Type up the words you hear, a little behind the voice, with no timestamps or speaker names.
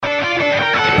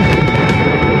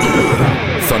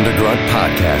Front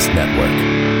Podcast Network.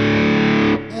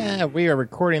 Yeah, we are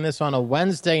recording this on a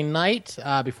Wednesday night.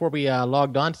 Before we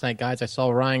logged on tonight, guys, I saw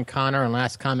Ryan Connor on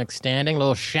Last Comic Standing. A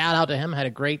little shout out to him. Had a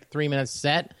great 3-minute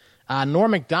set.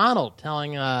 Norm Macdonald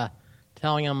telling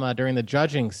him during the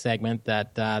judging segment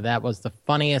that that was the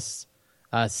funniest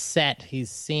set he's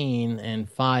seen in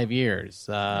 5 years.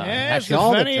 Actually,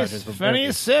 all the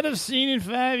funniest set I've seen in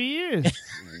 5 years.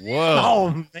 Whoa. Oh,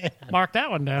 man. Mark that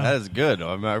one down. That is good.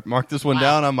 I marked this one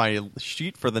down on my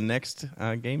sheet for the next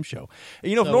game show.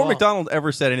 You know, if Norm Macdonald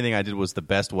ever said anything I did was the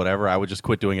best whatever, I would just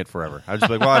quit doing it forever. I would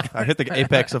just be like, well, I hit the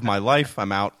apex of my life.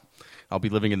 I'm out. I'll be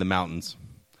living in the mountains.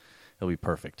 It'll be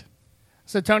perfect.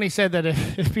 So Tony said that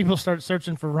if people start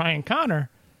searching for Ryan Connor,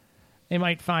 they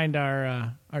might find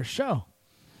our show.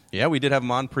 Yeah, we did have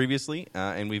him on previously,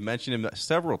 and we've mentioned him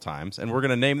several times, and we're going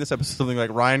to name this episode something like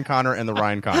Ryan Connor and the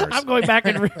Ryan Connors. I'm going back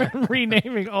and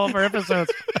renaming all of our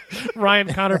episodes.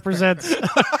 Ryan Connor Presents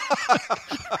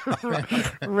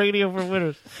Radio for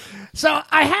Winners. So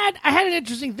I had an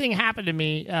interesting thing happen to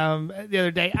me the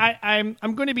other day. I'm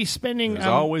going to be spending... There's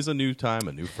always a new time,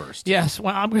 a new first. Yes,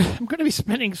 well, I'm going to be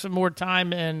spending some more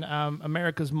time in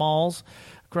America's malls.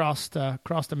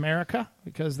 Across America,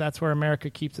 because that's where America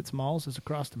keeps its malls, is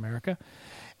across America.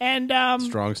 And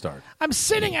strong start. I'm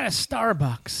sitting at a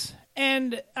Starbucks,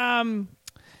 and I'm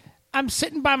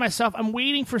sitting by myself. I'm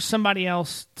waiting for somebody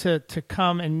else to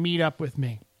come and meet up with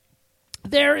me.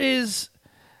 There is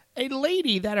a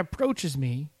lady that approaches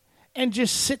me and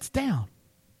just sits down.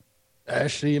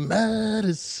 Ashley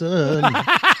Madison.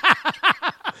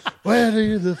 Where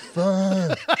are the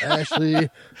fun? Ashley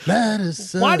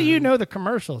Madison. Why do you know the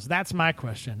commercials? That's my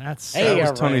question. That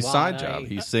was Tony's side job.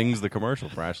 He sings the commercial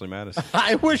for Ashley Madison.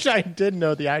 I wish I did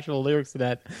know the actual lyrics to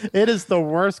that. It is the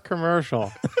worst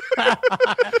commercial.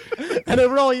 And it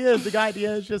really is. The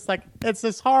idea is just like, it's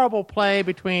this horrible play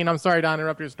between, I'm sorry to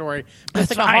interrupt your story, but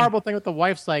it's like a horrible thing with the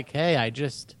wife's like, hey, I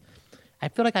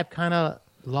feel like I've kind of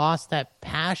lost that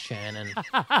passion, and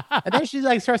then she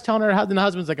like starts telling her husband. The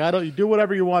husband's like, you do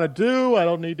whatever you want to do. I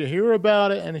don't need to hear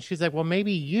about it. And then she's like, well,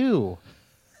 maybe you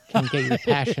can get your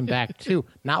passion back too.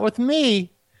 Not with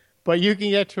me, but you can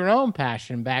get your own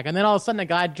passion back. And then all of a sudden, the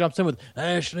guy jumps in with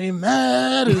Ashley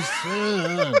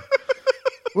Madison.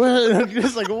 Well,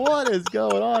 just like, what is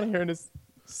going on here in this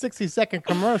 60-second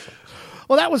commercial?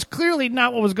 Well, that was clearly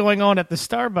not what was going on at the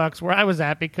Starbucks where I was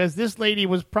at, because this lady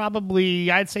was probably,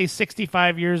 I'd say,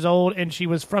 65 years old, and she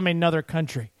was from another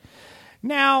country.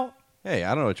 Now... Hey, I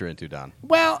don't know what you're into, Don.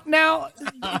 Well, now...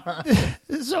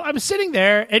 so I'm sitting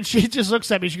there, and she just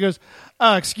looks at me. She goes,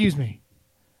 excuse me.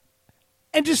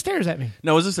 And just stares at me.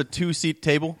 No, is this a 2-seat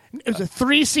table? It was a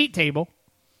 3-seat table.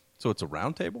 So it's a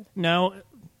round table? No.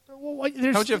 How would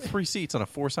you have 3 seats on a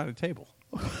 4-sided table?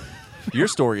 Your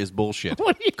story is bullshit.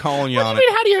 Calling you on it.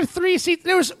 How do you have 3 seats?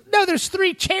 There's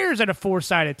 3 chairs at a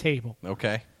 4-sided table.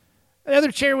 Okay. The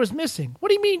other chair was missing. What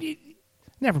do you mean?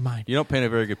 Never mind. You don't paint a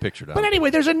very good picture, Don. But anyway,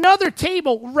 there's another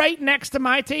table right next to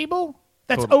my table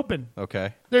that's open.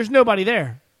 Okay. There's nobody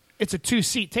there. It's a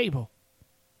 2-seat table.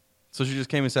 So she just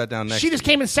came and sat down next to you? She just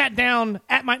came and sat down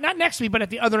at not next to me, but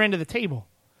at the other end of the table.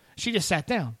 She just sat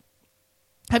down.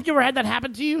 Have you ever had that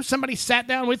happen to you? Somebody sat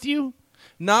down with you?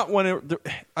 Not when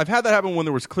I've had that happen when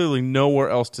there was clearly nowhere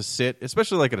else to sit,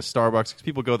 especially like at a Starbucks, because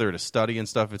people go there to study and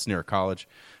stuff. It's near a college,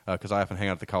 because I often hang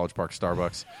out at the College Park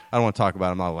Starbucks. I don't want to talk about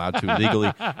it. I'm not allowed to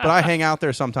legally, but I hang out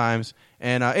there sometimes.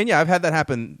 And yeah, I've had that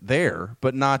happen there,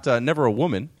 but not never a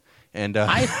woman. And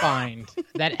I find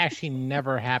that actually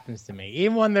never happens to me.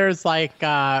 Even when there's like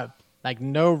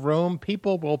no room,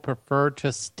 people will prefer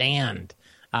to stand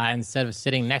instead of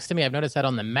sitting next to me. I've noticed that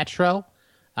on the Metro.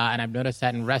 And I've noticed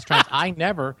that in restaurants. I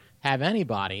never have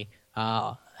anybody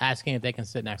asking if they can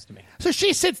sit next to me. So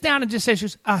she sits down and just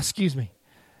says, excuse me.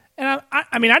 And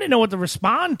I mean, I didn't know what to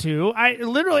respond to.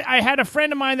 I had a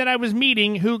friend of mine that I was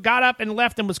meeting who got up and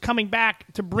left and was coming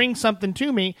back to bring something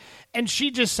to me, and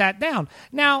she just sat down.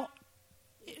 Now,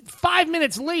 5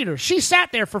 minutes later, she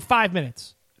sat there for 5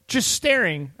 minutes, just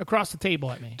staring across the table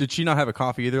at me. Did she not have a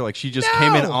coffee either? Like, she just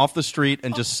came in off the street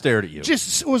and just stared at you?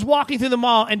 Just was walking through the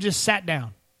mall and just sat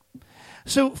down.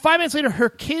 So 5 minutes later, her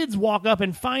kids walk up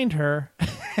and find her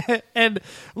and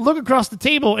look across the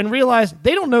table and realize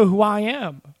they don't know who I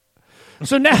am.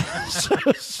 So now,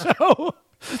 so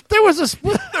there was a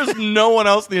split. There's no one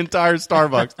else in the entire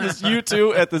Starbucks. Just you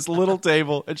two at this little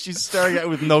table, and she's staring at it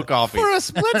with no coffee. For a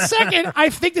split second, I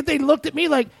think that they looked at me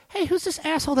like, hey, who's this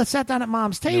asshole that sat down at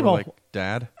Mom's table? You were like,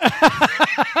 Dad?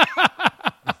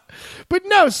 But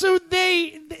no, so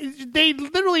they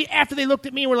literally, after they looked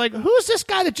at me, were like, who's this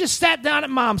guy that just sat down at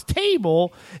Mom's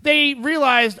table? They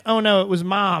realized, oh no, it was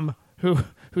Mom who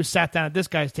who sat down at this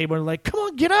guy's table and were like, come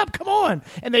on, get up, come on.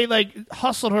 And they like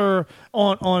hustled her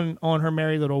on her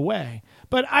merry little way.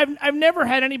 But I've never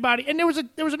had anybody, and there was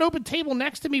an open table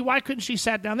next to me. Why couldn't she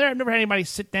sat down there? I've never had anybody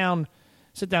sit down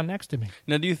next to me.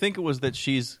 Now, do you think it was that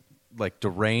she's like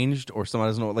deranged, or someone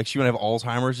doesn't know, like she might have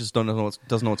Alzheimer's, just doesn't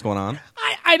know what's going on?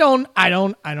 I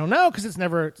don't know, because it's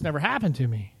never happened to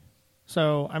me.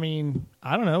 So I mean,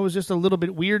 I don't know. It was just a little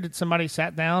bit weird that somebody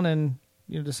sat down and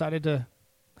decided to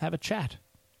have a chat,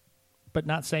 but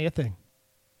not say a thing.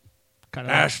 Kind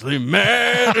of Ashley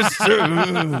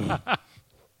Madison.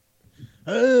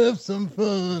 Have some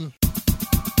fun.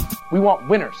 We want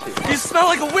winners here. You smell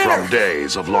like a winner. From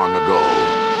days of long ago,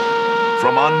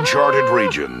 from uncharted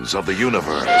regions of the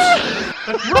universe.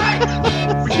 That's right!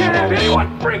 We can't have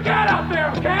anyone freak out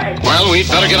there, okay? Well, we'd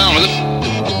better get on with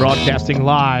it. Broadcasting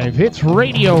live, it's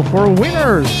Radio for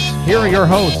Winners. Here are your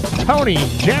hosts, Tony,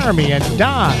 Jeremy, and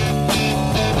Don.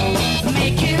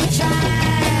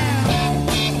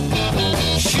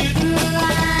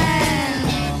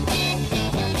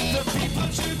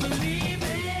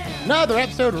 Another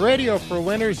episode of Radio for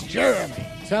Winners. Jeremy,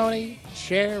 Tony,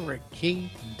 Cherokee,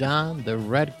 Don, the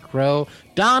Red Crow,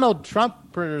 Donald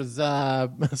Trumper's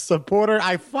supporter.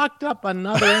 I fucked up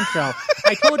another intro.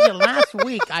 I told you last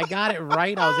week I got it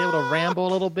right. I was able to ramble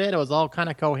a little bit. It was all kind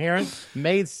of coherent,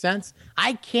 made sense.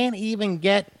 I can't even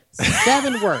get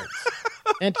 7 words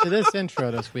into this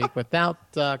intro this week without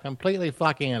completely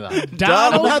fucking it up.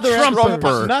 Donald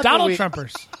Trumper. Donald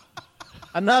Trumpers.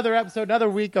 Another episode, another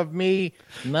week of me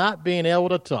not being able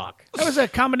to talk. That was a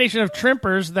combination of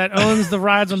Trimpers that owns the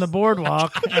rides on the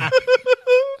boardwalk.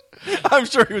 I'm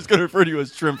sure he was going to refer to you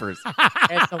as Trimpers.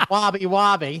 It's a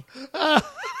wobby.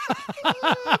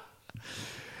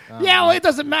 Yeah, well, it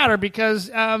doesn't matter because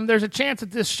there's a chance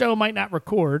that this show might not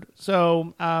record.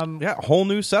 So, Yeah, whole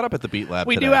new setup at the Beat Lab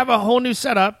we today. do have a whole new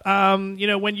setup. When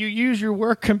you use your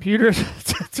work computer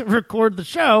to record the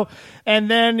show, and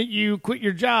then you quit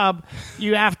your job,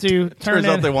 you have to turn. Turns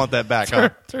out they want that back,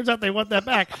 huh? Turns out they want that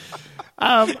back.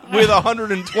 With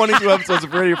 122 episodes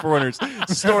of Radio for Winners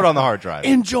stored on the hard drive.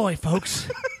 Enjoy, folks.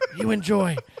 You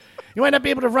enjoy. You might not be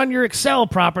able to run your Excel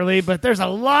properly, but there's a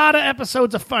lot of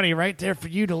episodes of funny right there for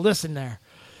you to listen there.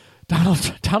 Donald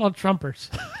Trumpers.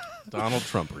 Donald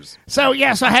Trumpers. So,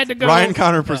 yes, I had to go. Ryan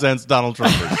Connor presents Donald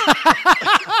Trumpers.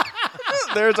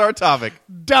 There's our topic.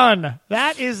 Done.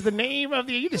 That is the name of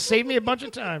the... You just saved me a bunch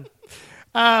of time.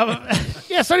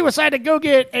 So anyway, so I had to go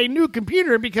get a new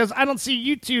computer because I don't see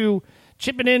you two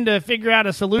chipping in to figure out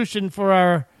a solution for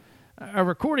our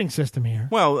recording system here.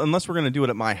 Well, unless we're going to do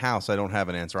it at my house, I don't have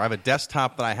an answer. I have a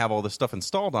desktop that I have all this stuff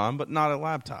installed on, but not a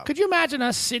laptop. Could you imagine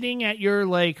us sitting at your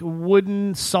like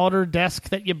wooden solder desk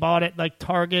that you bought at like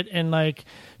Target in like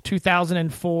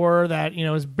 2004 that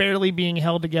is barely being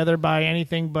held together by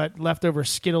anything but leftover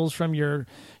Skittles from your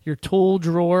tool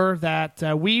drawer that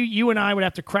you and I would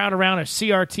have to crowd around a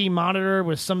CRT monitor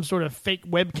with some sort of fake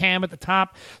webcam at the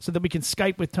top so that we can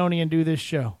Skype with Tony and do this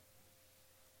show?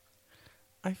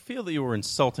 I feel that you were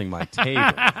insulting my table.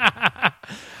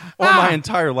 Or my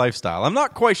entire lifestyle. I'm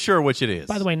not quite sure which it is.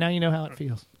 By the way, now you know how it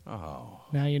feels. Oh.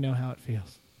 Now you know how it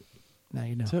feels. Now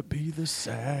you know. To be the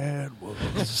sad one.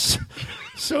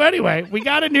 So anyway, we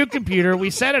got a new computer. We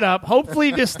set it up.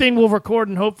 Hopefully this thing will record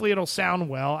and hopefully it'll sound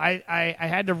well. I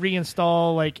had to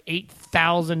reinstall like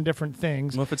 8,000 different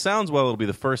things. Well, if it sounds well, it'll be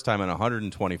the first time in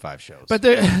 125 shows. But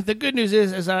the good news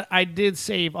is I did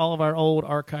save all of our old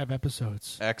archive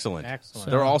episodes. Excellent. Excellent.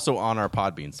 They're also on our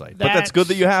Podbean site. But that's good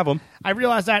that you have them. I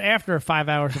realized that after 5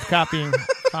 hours of copying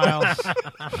files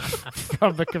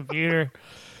from the computer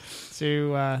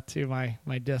to my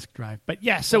disk drive. But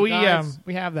yeah, so we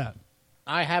have that.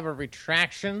 I have a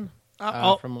retraction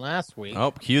from last week.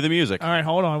 Oh, cue the music. All right,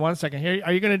 hold on 1 second. Here,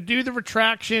 are you going to do the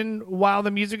retraction while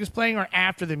the music is playing or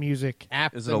after the music?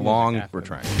 After Is the it a music, long after.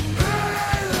 retraction?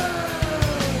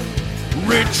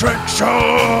 Retraction!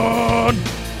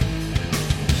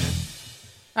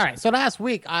 All right, so last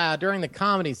week during the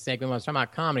comedy segment, when I was talking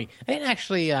about comedy, I didn't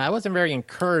actually, I wasn't very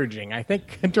encouraging. I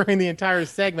think during the entire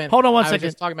segment, Hold on one I second.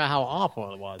 was just talking about how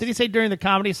awful it was. Did he say during the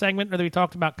comedy segment or that we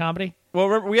talked about comedy? Well,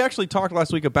 remember, we actually talked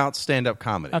last week about stand-up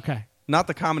comedy. Okay. Not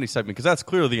the comedy segment, because that's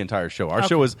clearly the entire show. Our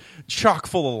show is chock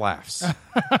full of laughs.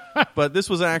 But this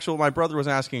was my brother was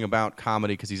asking about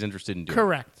comedy because he's interested in doing it.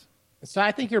 Correct. So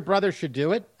I think your brother should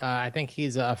do it. I think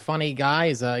he's a funny guy.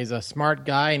 He's a smart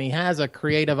guy, and he has a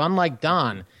creative, unlike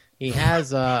Don, he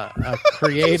has a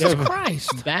creative Jesus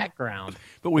Christ. background.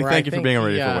 But we where thank I you for think being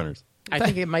ready for winners. I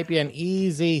think it might be an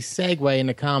easy segue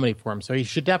into comedy for him, so he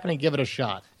should definitely give it a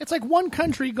shot. It's like one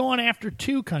country going after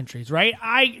two countries, right?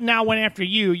 I now went after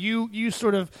you. You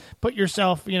sort of put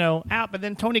yourself, out, but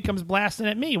then Tony comes blasting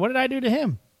at me. What did I do to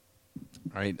him?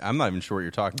 I'm not even sure what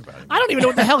you're talking about anymore. I don't even know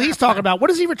what the hell he's talking about. What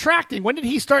is he retracting? When did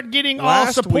he start getting all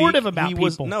supportive about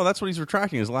people? No, that's what he's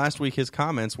retracting. Is last week his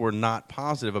comments were not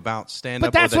positive about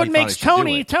stand-up. But that's what makes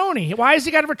Tony Tony. Why has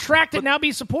he got to retract it and now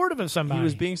be supportive of somebody? He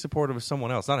was being supportive of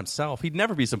someone else, not himself. He'd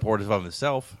never be supportive of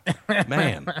himself.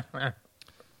 Man.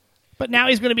 But now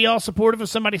he's going to be all supportive of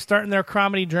somebody starting their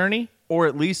comedy journey? Or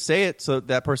at least say it so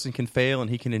that person can fail and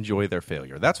he can enjoy their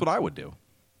failure. That's what I would do.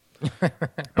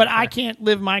 But I can't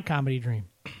live my comedy dream.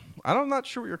 I'm not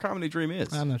sure what your comedy dream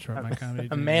is. I'm not sure what my comedy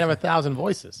dream A man is. of 1,000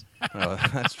 voices. Oh,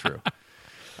 that's true.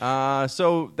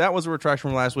 So that was a retraction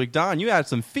from last week. Don, you had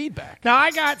some feedback. Now I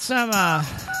got some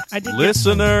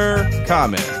Listener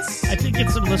comments. I did get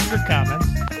some listener comments.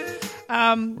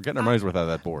 We're getting our money's worth out of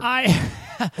that board.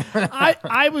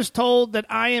 I was told that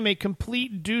I am a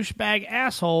complete douchebag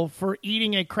asshole for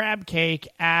eating a crab cake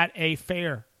at a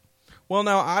fair. Well,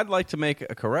 now, I'd like to make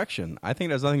a correction. I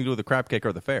think it has nothing to do with the crab cake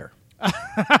or the fair.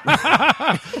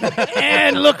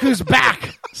 And look who's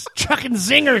back. Chucking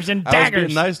zingers and I was daggers.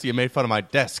 being nice to you. Made fun of my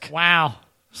desk. Wow.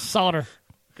 Solder.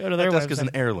 Go to their That desk website. is an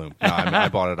heirloom. No, I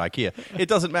bought it at IKEA. It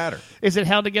doesn't matter. Is it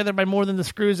held together by more than the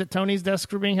screws that Tony's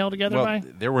desks were being held together Well, by?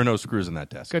 there were no screws in that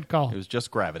desk. Good call. It was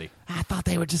just gravity. I thought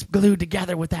they were just glued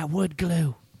together with that wood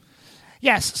glue.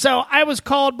 Yes, so I was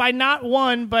called by not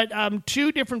one, but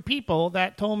two different people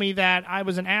that told me that I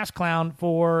was an ass clown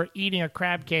for eating a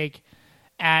crab cake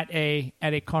at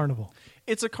a carnival.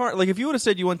 It's a like if you would have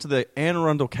said you went to the Anne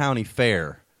Arundel County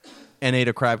Fair and ate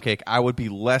a crab cake, I would be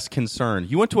less concerned.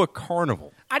 You went to a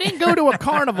carnival. I didn't go to a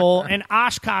carnival in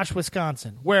Oshkosh,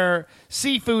 Wisconsin, where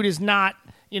seafood is not,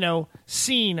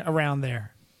 seen around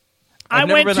there. I've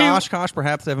never been to Oshkosh.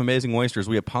 Perhaps they have amazing oysters.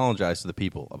 We apologize to the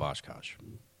people of Oshkosh.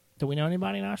 Do we know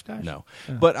anybody in Oshkosh? No.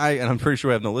 But I'm pretty sure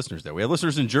we have no listeners there. We have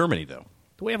listeners in Germany, though.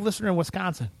 Do we have a listener in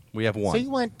Wisconsin? We have one.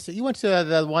 So you went to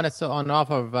the one that's off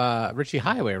of Ritchie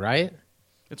Highway, right?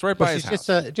 It's right by Which his is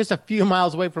house. just a few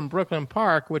miles away from Brooklyn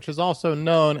Park, which is also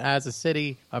known as a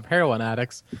city of heroin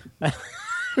addicts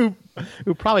who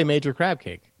probably made your crab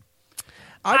cake.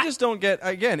 I just don't get.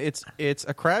 Again, it's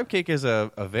a crab cake is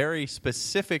a very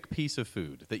specific piece of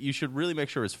food that you should really make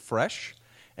sure is fresh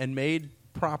and made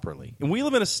properly. And we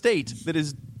live in a state that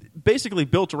is basically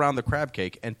built around the crab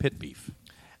cake and pit beef.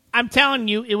 I'm telling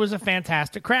you, it was a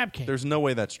fantastic crab cake. There's no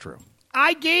way that's true.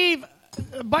 I gave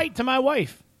a bite to my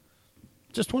wife.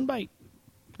 Just one bite.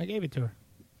 I gave it to her.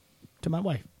 To my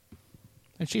wife.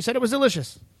 And she said it was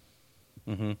delicious.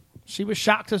 Mm-hmm. She was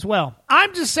shocked as well.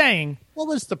 I'm just saying. What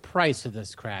was the price of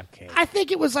this crab cake? I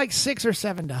think it was like $6 or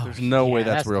 $7. There's no way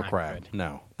that's that's real not crab. good.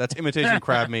 No. That's imitation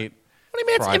crab meat. What do you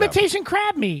mean it's fried up. imitation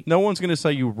crab meat? No one's going to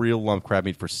sell you real lump crab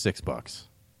meat for $6.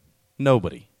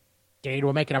 Nobody. Dude,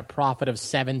 we're making a profit of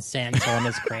 7 cents on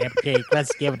this crab cake.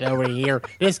 Let's give it over here.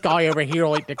 This guy over here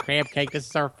will eat the crab cake. This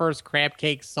is our first crab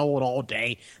cake sold all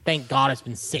day. Thank God it's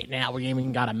been sitting out. We ain't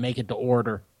even got to make it to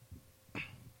order.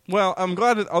 Well, I'm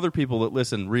glad that other people that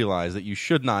listen realize that you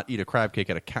should not eat a crab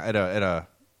cake at a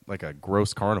like a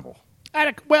gross carnival.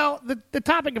 The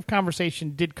topic of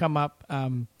conversation did come up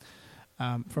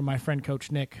from my friend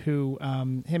Coach Nick, who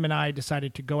him and I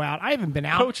decided to go out. I haven't been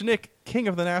out. Coach Nick, king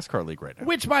of the NASCAR league right now.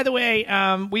 Which, by the way,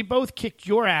 we both kicked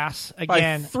your ass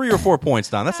again. By 3 or 4 points,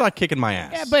 Don. That's not kicking my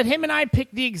ass. Yeah, but him and I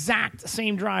picked the exact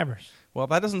same drivers. Well,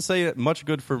 that doesn't say much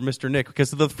good for Mr. Nick,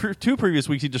 because the 2 previous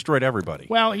weeks he destroyed everybody.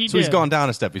 Well, he so did. he's gone down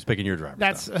a step. He's picking your driver.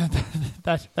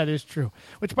 That is true.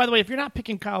 Which, by the way, if you're not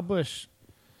picking Kyle Busch,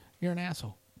 you're an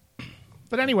asshole.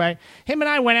 But anyway, him and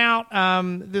I went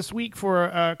out this week for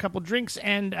a couple drinks.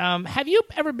 And have you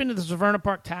ever been to the Severna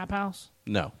Park Tap House?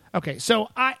 No. Okay, so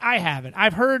I haven't.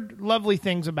 I've heard lovely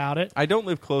things about it. I don't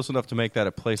live close enough to make that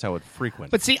a place I would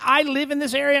frequent. But see, I live in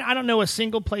this area. I don't know a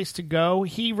single place to go.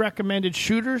 He recommended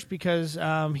Shooters because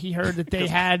he heard that they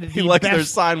had the he likes best. their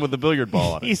sign with the billiard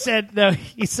ball on it. He said that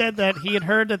he had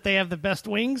heard that they have the best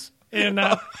wings. And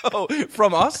Oh,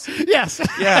 from us? yes.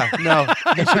 Yeah, no.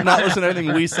 You should not listen to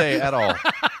anything we say at all.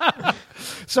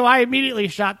 So I immediately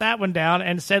shot that one down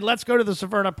and said, let's go to the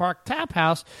Severna Park Tap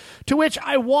House, to which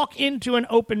I walk into an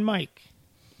open mic.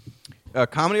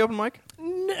 Comedy open mic?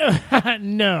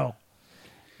 No.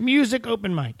 Music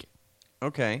open mic.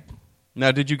 Okay.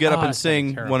 Now, did you get up and that sounds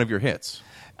sing terrible. one of your hits?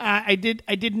 I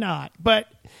did not. But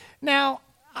now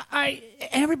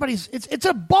it's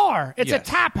a bar. It's Yes. a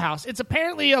tap house. It's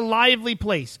apparently a lively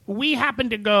place. We happen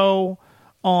to go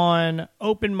on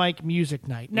open mic music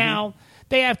night. Now,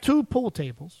 they have 2 pool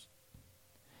tables.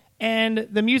 and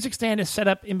the music stand is set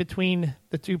up in between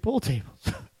the two pool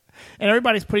tables. And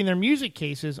everybody's putting their music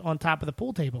cases on top of the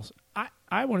pool tables.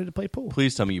 I wanted to play pool.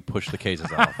 Please tell me you pushed the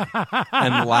cases off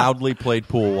and loudly played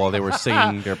pool while they were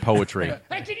singing their poetry.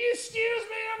 Hey, can you excuse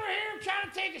me over here? I'm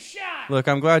trying to take a shot. Look,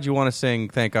 I'm glad you want to sing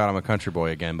Thank God I'm a Country Boy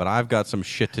again, but I've got some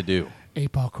shit to do.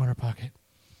 8-ball corner pocket.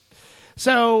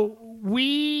 So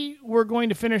we were going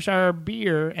to finish our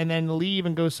beer and then leave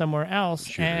and go somewhere else.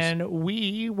 Cheers. And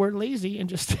we were lazy and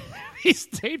just we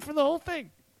stayed for the whole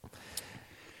thing.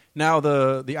 Now,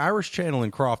 the Irish Channel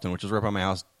in Crofton, which is right by my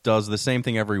house, does the same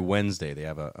thing every Wednesday. They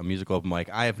have a musical open mic.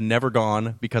 I have never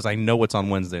gone because I know it's on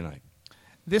Wednesday night.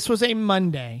 This was a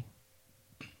Monday,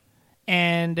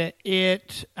 and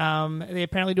it they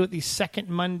apparently do it the second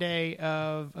Monday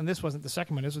of, and this wasn't the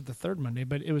second Monday, this was the third Monday,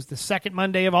 but it was the second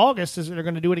Monday of August is they're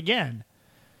going to do it again.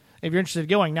 If you're interested in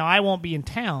going. Now, I won't be in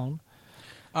town.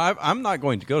 I'm not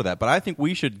going to go to that, but I think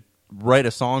we should write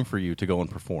a song for you to go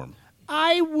and perform.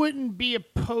 I wouldn't be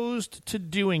opposed to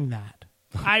doing that.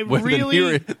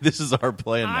 This is our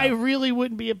plan now. I really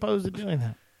wouldn't be opposed to doing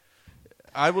that.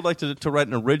 I would like to write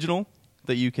an original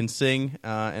that you can sing,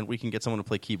 and we can get someone to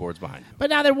play keyboards behind you. But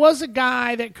now there was a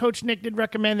guy that Coach Nick did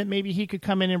recommend that maybe he could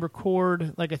come in and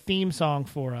record like a theme song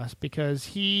for us because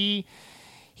he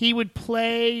would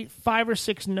play 5 or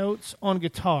 6 notes on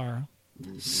guitar,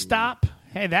 stop.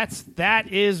 Hey, that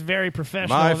is very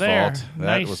professional. My there. fault.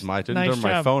 Nice, That was my didn't nice turn my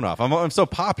job. phone off. I'm so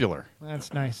popular.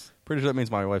 That's nice. Pretty sure that means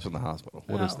my wife's in the hospital.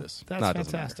 What is this? That's No, it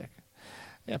doesn't fantastic.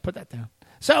 Yeah, put that down.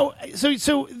 So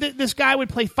this guy would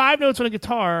play 5 notes on a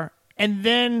guitar and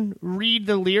then read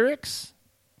the lyrics,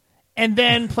 and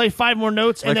then play 5 more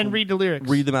notes and then read the lyrics.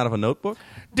 Read them out of a notebook?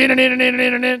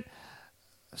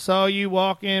 So you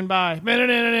walk in by.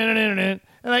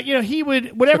 And he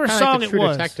would, whatever song like the it True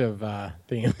was. Detective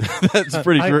theme. It's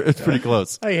pretty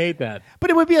close. I hate that.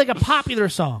 But it would be like a popular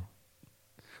song.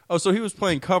 Oh, so he was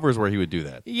playing covers where he would do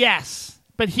that. Yes.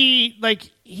 But he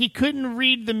couldn't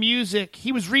read the music.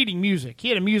 He was reading music. He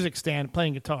had a music stand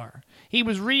playing guitar. He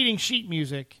was reading sheet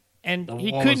music, and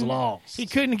he wall couldn't. is lost. He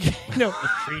couldn't. The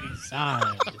treaty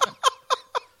signed.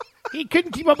 He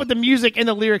couldn't keep up with the music and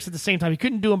the lyrics at the same time. He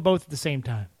couldn't do them both at the same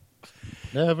time.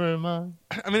 Never mind.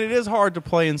 I mean, it is hard to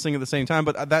play and sing at the same time,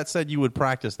 but that said, you would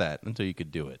practice that until you could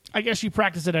do it. I guess you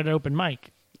practice it at an open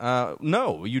mic.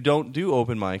 No, you don't do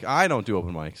open mic. I don't do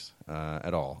open mics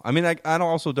at all. I mean, I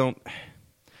also don't.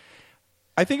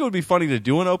 I think it would be funny to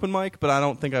do an open mic, but I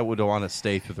don't think I would want to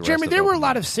stay through the rest Jeremy, of there were a open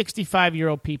lot mic. of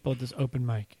 65-year-old people at this open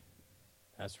mic.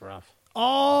 That's rough.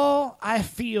 All I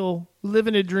feel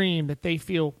living a dream that they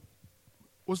feel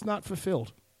was not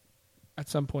fulfilled at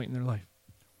some point in their life.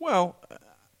 Well,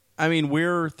 I mean,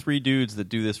 we're 3 dudes that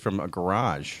do this from a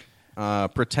garage,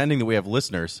 pretending that we have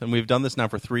listeners, and we've done this now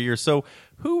for 3 years. So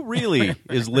who really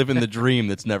is living the dream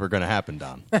that's never going to happen,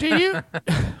 Don? Do you?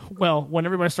 Well, when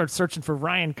everybody starts searching for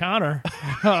Ryan Connor,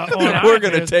 We're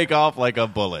going to take off like a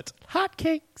bullet.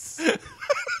 hotcakes.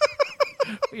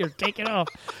 We are taking off.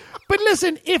 But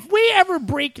listen, if we ever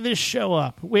break this show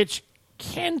up, which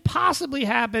can possibly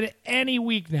happen any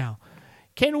week now,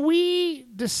 can we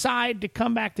decide to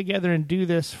come back together and do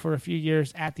this for a few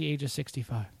years at the age of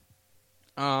 65?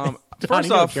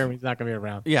 First off, Jeremy's not going to be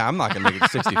around. yeah, I'm not going to make it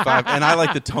to 65, and I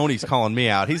like that Tony's calling me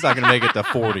out. He's not going to make it to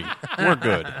 40. We're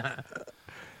good.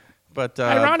 But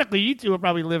Ironically, you two will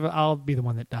probably live. I'll be the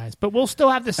one that dies, but we'll still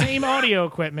have the same audio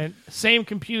equipment, same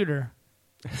computer.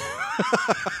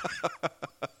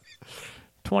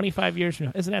 25 years from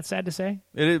now. Isn't that sad to say?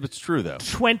 it's true, though.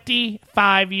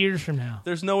 25 years from now.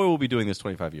 There's no way we'll be doing this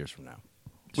 25 years from now.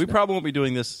 We probably won't be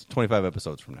doing this 25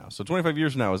 episodes from now. So 25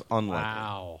 years from now is unlikely.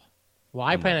 Wow. Well,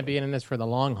 I plan on being in this for the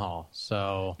long haul,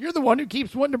 so... You're the one who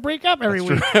keeps wanting to break up every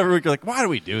week. Every week you're like, why do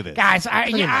we do this? Guys, I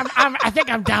think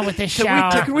I'm done with this show.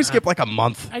 Can we skip like a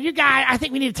month? You guys, I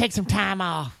think we need to take some time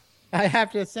off. I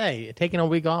have to say, taking a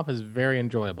week off is very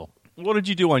enjoyable. What did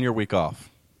you do on your week off?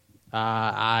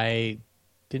 I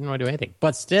didn't really do anything,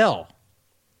 but still.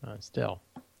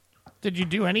 Did you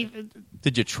do anything?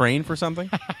 Did you train for something?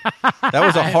 That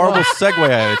was a horrible segue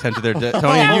I attempted there,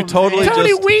 Tony. You totally Tony,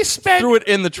 just threw it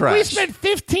in the trash. We spent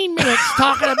 15 minutes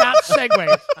talking about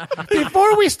segues.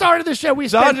 Before we started the show,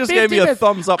 Don just gave me a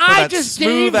thumbs up for that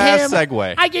smooth-ass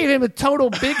segue. I gave him a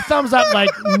total big thumbs up, like,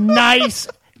 nice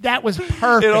That was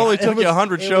perfect. It only took you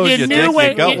 100 shows. You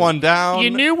got one down. You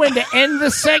knew when to end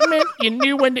the segment. You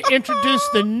knew when to introduce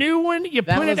the new one. You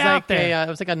put it out there. It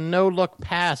was like a no-look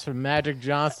pass from Magic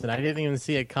Johnson. I didn't even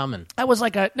see it coming. That was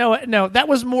like no. That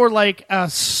was more like a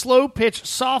slow-pitch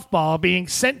softball being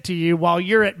sent to you while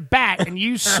you're at bat and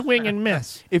you swing and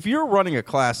miss. If you're running a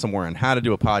class somewhere on how to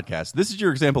do a podcast, this is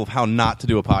your example of how not to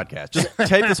do a podcast. Just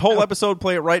take this whole episode,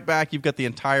 play it right back. You've got the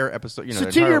entire episode. So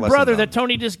to your brother that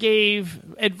Tony just gave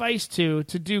advice to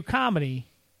do comedy,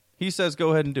 he says,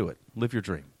 go ahead and do it. Live your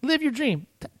dream. Live your dream.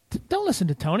 Don't listen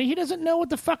to Tony. He doesn't know what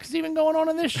the fuck is even going on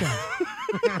in this show.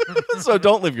 So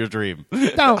don't live your dream.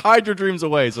 Don't. Hide your dreams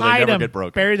away so they never get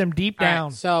broken. Bury them deep down.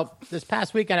 Right, so this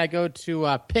past weekend, I go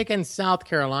to Pickens, South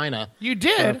Carolina. You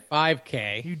did? For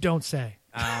 5K. You don't say.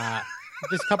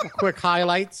 Just a couple quick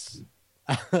highlights.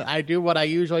 I do what I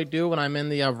usually do when I'm in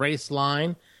the race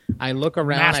line. I look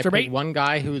around. Masturbate? I pick one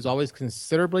guy who's always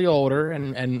considerably older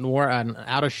and more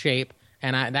out of shape,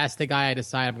 and that's the guy I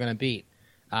decide I'm going to beat.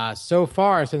 So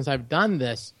far, since I've done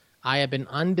this, I have been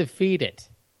undefeated.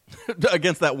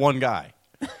 Against that one guy?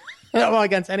 Well,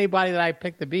 against anybody that I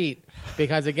pick to beat.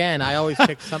 Because, again, I always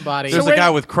pick somebody. There's a guy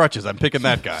with crutches. I'm picking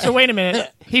that guy. So wait a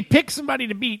minute. He picked somebody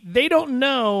to beat. They don't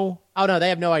know. Oh, no, they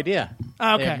have no idea.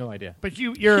 Okay. They have no idea. But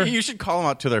you're... You should call them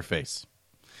out to their face.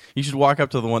 You should walk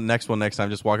up to the next time.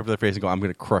 Just walk up to their face and go, I'm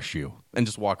going to crush you. And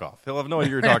just walk off. He'll have no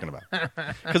idea what you're talking about.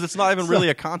 Because it's not even really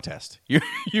a contest.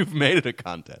 You've made it a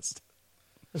contest.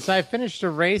 So I finished the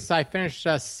race. I finished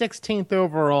 16th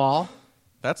overall.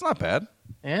 That's not bad.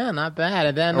 Yeah, not bad.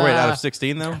 And then, out of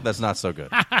 16, though? That's not so good.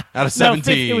 Out of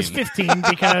 17. No, it was 15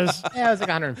 because... Yeah, it was like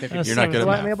 150. You're not good at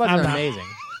math. I mean, it wasn't amazing.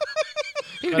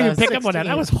 You didn't even pick up on that.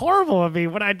 That was horrible of me,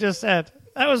 what I just said.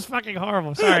 That was fucking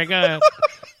horrible. Sorry, go ahead.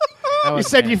 You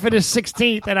said you finished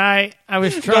 16th, and I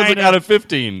was trying to... out of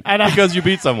 15 because you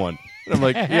beat someone. And I'm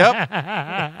like,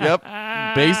 yep.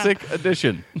 Basic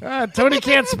addition. Tony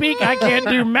can't speak. I can't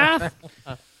do math.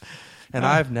 And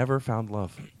I've never found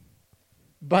love.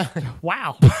 But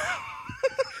wow.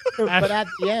 But at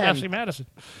the end, Ashley Madison.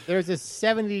 There's this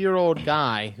 70-year-old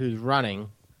guy who's running,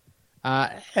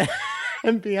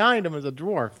 and behind him is a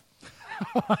dwarf.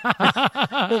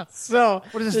 So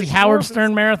what is this, the Howard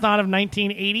Stern Marathon of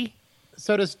 1980?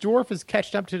 So this dwarf is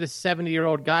catching up to this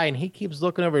 70-year-old guy, and he keeps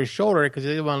looking over his shoulder because he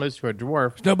doesn't want to lose to a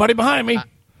dwarf. There's nobody behind me.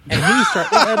 And he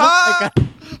starts...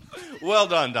 Well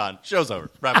done, Don. Show's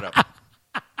over. Wrap it up.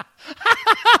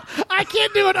 I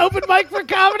can't do an open mic for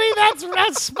comedy.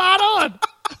 That's spot on.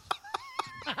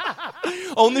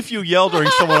 Only if you yell during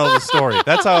someone else's story.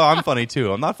 That's how I'm funny,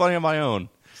 too. I'm not funny on my own.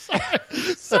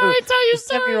 Sorry, tell you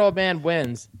story. 7-year-old man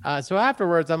wins. So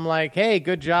afterwards, I'm like, hey,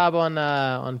 good job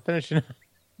on finishing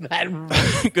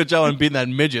that. Good job on beating that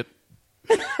midget.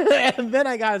 And then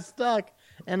I got stuck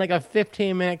in like a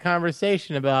 15-minute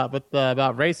conversation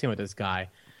about racing with this guy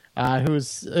who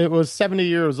was 70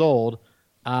 years old.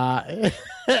 It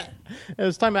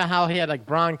was talking about how he had like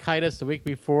bronchitis the week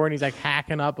before, and he's like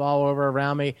hacking up all over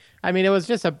around me. I mean, it was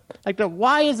just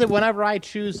why is it whenever I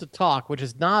choose to talk, which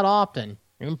is not often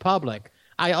in public,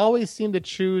 I always seem to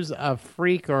choose a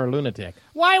freak or a lunatic?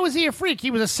 Why was he a freak?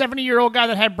 He was a 70-year-old guy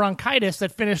that had bronchitis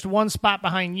that finished one spot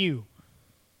behind you.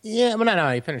 Yeah, well,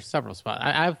 no, he finished several spots.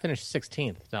 I finished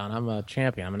 16th, Don. I'm a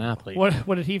champion. I'm an athlete.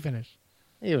 What did he finish?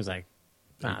 He was like,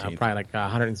 I don't know, probably like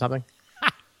 100 and something.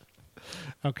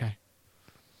 Okay.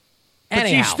 Anyhow,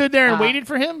 but you stood there and waited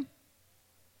for him?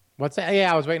 What's that?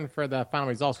 Yeah, I was waiting for the final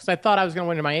results because I thought I was going to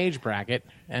win in my age bracket,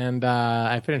 and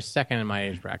I finished second in my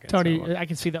age bracket. Tony, so. I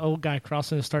can see the old guy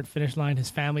crossing the start-finish line. His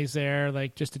family's there,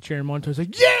 like, just to cheer him on. Tony's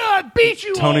like, yeah, I beat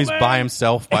you, Tony's old man. by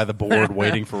himself by the board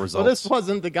waiting for results. Well, this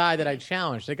wasn't the guy that I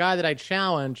challenged. The guy that I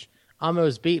challenged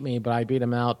almost beat me, but I beat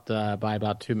him out by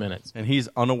about 2 minutes. And he's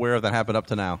unaware of that happened up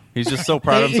to now. He's just so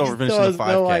proud of himself for finishing the 5K.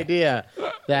 He no idea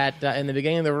that in the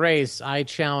beginning of the race, I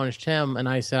challenged him, and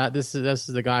I said, this is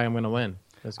the guy I'm going to win.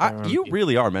 You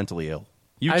really are mentally ill.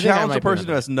 You challenge a person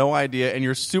who has no idea, and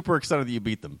you're super excited that you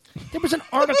beat them. There was an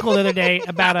article the other day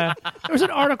about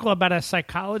a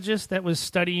psychologist that was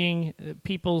studying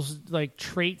people's like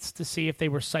traits to see if they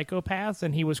were psychopaths,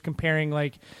 and he was comparing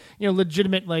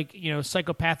legitimate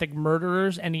psychopathic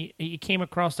murderers, and he came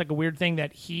across like a weird thing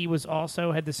that he was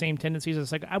also had the same tendencies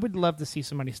as I would love to see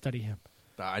somebody study him.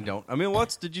 I don't. I mean,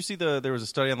 did you see there was a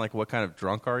study on like what kind of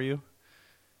drunk are you?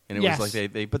 And it was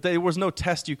like but there was no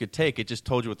test you could take. It just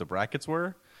told you what the brackets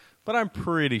were. But I'm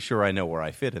pretty sure I know where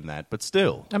I fit in that. But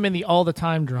still. I'm in the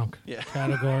all-the-time drunk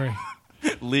category.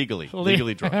 Legally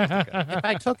drunk. If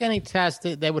I took any test,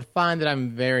 they would find that I'm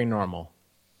very normal.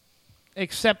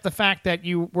 Except the fact that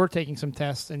you were taking some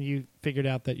tests and you figured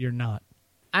out that you're not.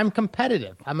 I'm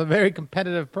competitive. I'm a very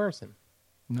competitive person.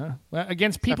 No. Well,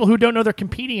 against people who don't know they're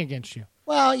competing against you.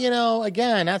 Well,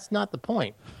 again, that's not the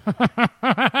point.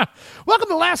 Welcome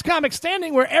to Last Comic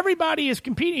Standing, where everybody is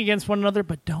competing against one another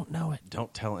but don't know it.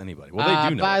 Don't tell anybody. Well, they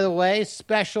do know. By it. the way,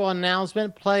 special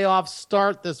announcement, playoffs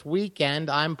start this weekend.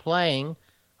 I'm playing.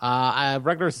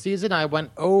 Regular season, I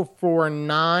went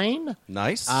 0-9.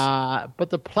 Nice. But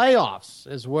the playoffs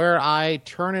is where I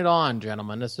turn it on,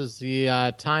 gentlemen. This is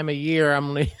the time of year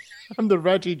I'm the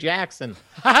Reggie Jackson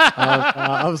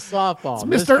of softball.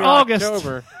 It's Mr. August.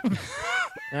 October.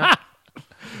 Yeah.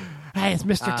 Hey, it's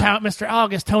Mr.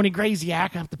 August, Tony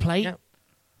Graziak up the plate. Yeah.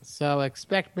 So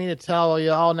expect me to tell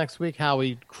you all next week how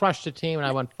we crushed a team and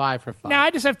I went 5 for 5. Now, I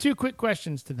just have 2 quick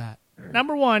questions to that.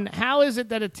 Number one, how is it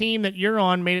that a team that you're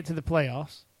on made it to the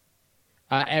playoffs?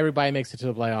 Everybody makes it to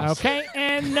the playoffs. Okay.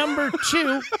 And number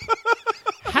 2,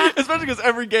 especially because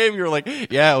every game you're like,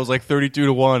 yeah, it was like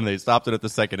 32-1. They stopped it at the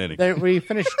second inning. We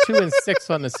finished 2-6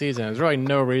 on the season. There's really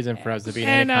no reason for us to be in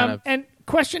any kind of. And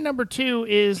question number 2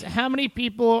 is, how many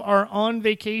people are on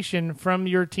vacation from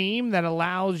your team that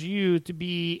allows you to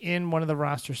be in one of the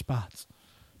roster spots?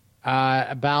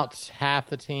 About half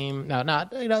the team. No,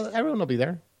 not. Everyone will be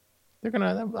there. They're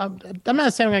gonna. I'm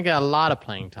not saying we're gonna get a lot of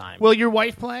playing time. Will your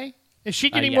wife play? Is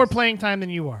she getting yes. more playing time than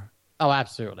you are? Oh,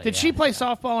 absolutely. Did she play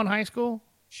softball in high school?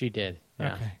 She did.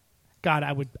 Yeah. Okay.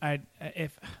 God,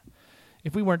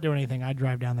 if we weren't doing anything, I'd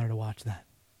drive down there to watch that.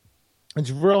 It's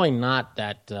really not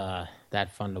that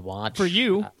fun to watch. For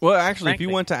you. Well, actually, frankly. if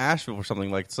you went to Asheville for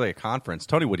something like, say, a conference,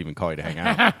 Tony wouldn't even call you to hang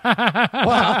out.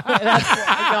 Well,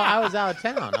 I was out of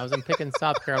town. I was in Pickens,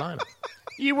 South Carolina.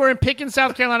 You were in Pickens,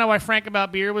 South Carolina, while Frank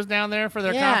About Beer was down there for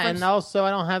their conference? And also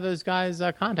I don't have those guys'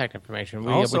 contact information.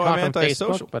 We Also, talk I'm on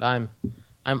antisocial. Facebook, but I'm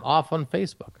off on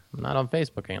Facebook. I'm not on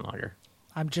Facebook any longer.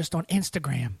 I'm just on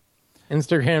Instagram.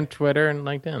 Instagram, Twitter, and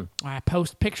LinkedIn. I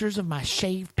post pictures of my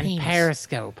shaved penis.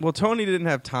 Periscope. Well, Tony didn't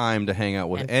have time to hang out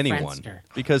with And anyone Friendster.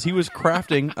 because he was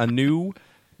crafting a new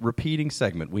repeating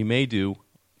segment we may do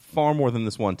far more than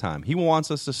this one time. He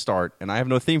wants us to start, and I have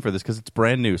no theme for this because it's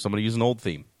brand new, so I'm going to use an old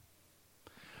theme.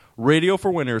 Radio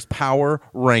for Winners Power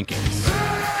Rankings.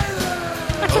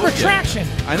 That's a retraction.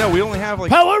 I know, we only have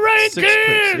like Power 6 clips.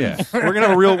 Rankings!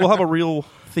 Yeah. We'll have a real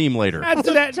theme later. That's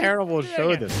that Terrible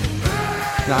show this.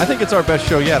 No, I think it's our best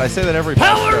show yet. I say that every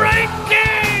Power show.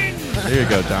 Rankings! There you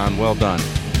go, Don. Well done.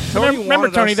 Tony Remember,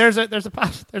 wanted Tony, us-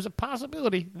 there's a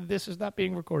possibility this is not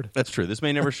being recorded. That's true. This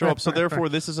may never show up, so therefore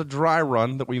this is a dry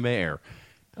run that we may air.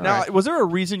 Now, right. was there a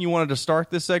reason you wanted to start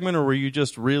this segment, or were you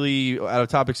just really out of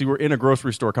topics? You were in a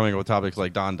grocery store coming up with topics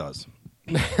like Don does.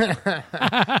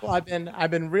 Well,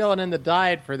 I've been reeling in the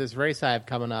diet for this race I have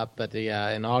coming up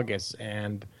in August,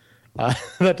 and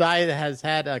the diet has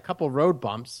had a couple road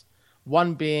bumps.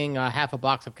 One being half a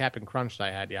box of Captain Crunch that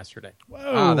I had yesterday.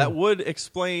 That would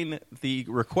explain the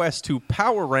request to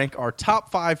power rank our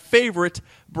top 5 favorite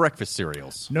breakfast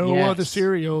cereals. No Yes. other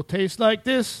cereal tastes like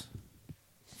this.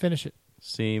 Finish it.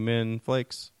 Semen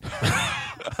Flakes.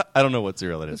 I don't know what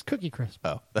cereal it It's is. Cookie Crisp.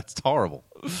 Oh, that's horrible.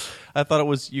 I thought it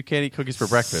was you can't eat cookies for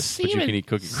breakfast, but you can eat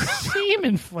cookie crisp.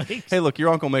 Semen Flakes. Hey, look,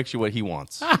 your uncle makes you what he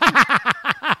wants.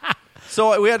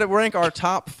 So we had to rank our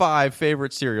top 5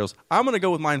 favorite cereals. I'm going to go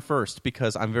with mine first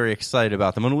because I'm very excited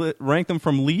about them. I'm going to rank them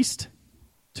from least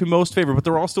to most favorite, but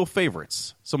they're all still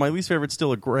favorites. So my least favorite's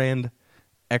still a grand,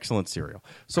 excellent cereal.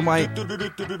 So my... Oh,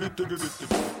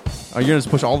 you're going to just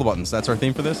push all the buttons. That's our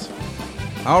theme for this?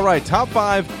 All right, top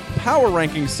 5 power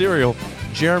ranking cereal,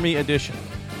 Jeremy edition.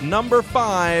 Number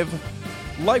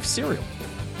 5, Life cereal.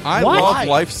 I What? love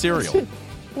Life cereal.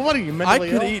 What are you, I mentally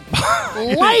could ill? eat...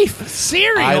 Life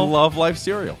cereal. I love Life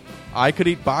cereal. I could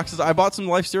eat boxes. I bought some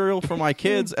Life cereal for my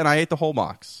kids, and I ate the whole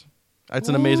box. It's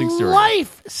an amazing cereal.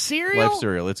 Life cereal. Life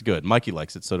cereal. It's good. Mikey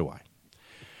likes it. So do I.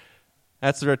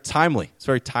 That's very timely. It's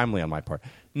very timely on my part.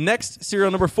 Next,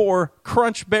 cereal number 4,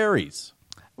 Crunch Berries.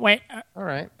 Wait. All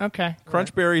right. Okay.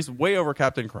 Crunch Berries, way over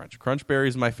Captain Crunch. Crunch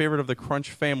Berries is my favorite of the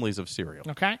Crunch families of cereal.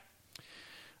 Okay.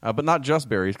 But not just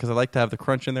berries, because I like to have the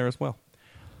crunch in there as well.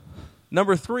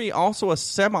 Number 3, also a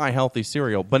semi-healthy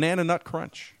cereal, Banana Nut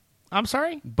Crunch. I'm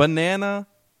sorry? Banana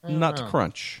Nut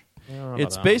Crunch.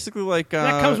 It's basically like...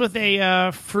 That comes with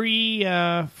a free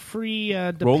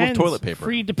Depends. Roll of toilet paper.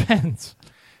 Free Depends.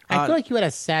 I feel like you had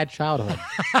a sad childhood.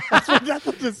 That's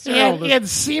what this cereal He had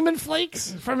semen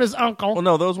flakes from his uncle. Well,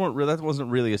 no, those weren't. That wasn't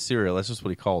really a cereal. That's just what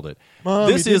he called it. Mom,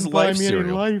 this you is didn't buy Life me any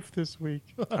cereal. Life this week.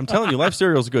 I'm telling you, Life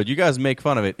cereal is good. You guys make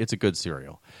fun of it. It's a good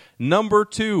cereal. Number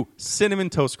 2, Cinnamon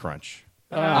Toast Crunch.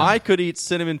 I could eat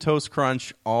Cinnamon Toast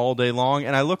Crunch all day long,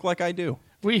 and I look like I do.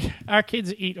 Our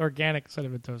kids eat organic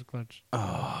Cinnamon Toast Crunch.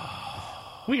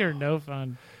 Oh. We are no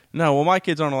fun. No, well, my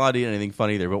kids aren't allowed to eat anything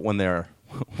fun either. But when they're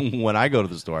when I go to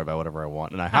the store, I buy whatever I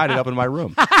want, and I hide it up in my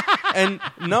room. And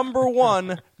number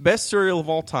one, best cereal of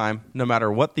all time, no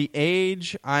matter what the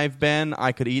age I've been,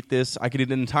 I could eat this. I could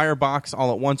eat an entire box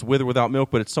all at once with or without milk,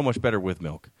 but it's so much better with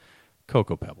milk.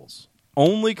 Cocoa Pebbles.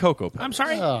 Only Cocoa Pebbles. I'm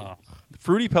sorry?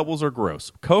 Fruity Pebbles are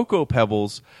gross. Cocoa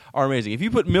Pebbles are amazing. If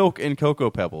you put milk in Cocoa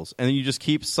Pebbles and then you just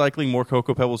keep cycling more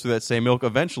Cocoa Pebbles through that same milk,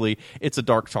 eventually it's a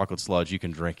dark chocolate sludge you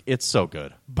can drink. It's so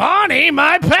good. Bonnie,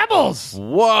 my pebbles.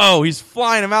 Whoa, he's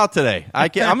flying them out today. I'm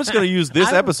just going to use this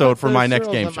I would episode put for those my next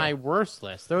cereals game on show. my worst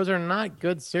list. Those are not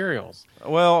good cereals.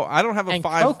 Well, I don't have a And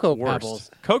 5 Cocoa worst.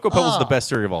 Pebbles. Cocoa Pebbles is the best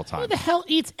cereal of all Who time. the hell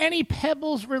eats any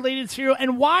Pebbles-related cereal?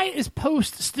 And why is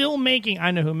Post still making...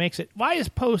 I know who makes it. Why is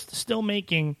Post still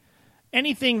making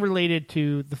anything related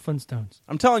to the Flintstones?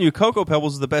 I'm telling you, Cocoa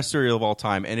Pebbles is the best cereal of all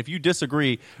time, and if you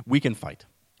disagree, we can fight.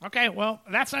 Okay, well,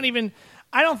 that's not even...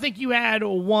 I don't think you had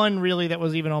one, really, that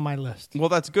was even on my list. Well,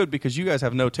 that's good because you guys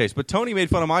have no taste. But Tony made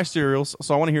fun of my cereals,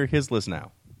 so I want to hear his list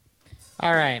now.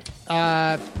 All right.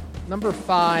 Number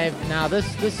 5. Now, this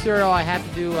cereal I have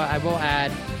to do, I will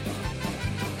add.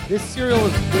 This cereal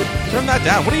is good. Turn that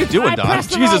down. What are you doing, I Don?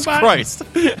 pressed the Jesus wrong button. Christ.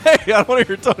 Hey, I don't want to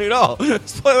hear Tony at all.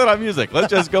 Let's play that on music. Let's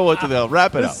just go into the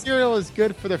wrap it This up. cereal is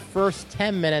good for the first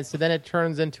 10 minutes, and then it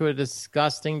turns into a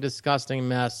disgusting, disgusting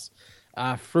mess.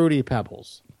 Fruity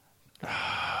Pebbles.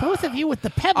 Both of you with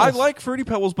the Pebbles. I like Fruity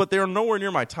Pebbles, but they're nowhere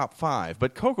near my top 5.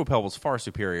 But Cocoa Pebbles far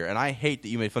superior, and I hate that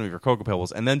you made fun of your Cocoa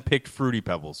Pebbles and then picked Fruity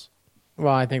Pebbles.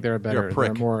 Well, I think they're better. You're a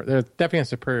prick. They're definitely a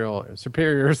superior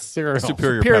cereal. Superior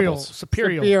Superior. Pebbles.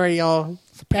 Superior.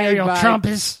 Superior Bye-bye.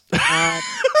 Trumpus.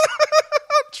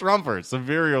 Trumper,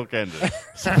 Superior Kendrick.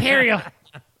 Superior.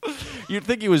 You'd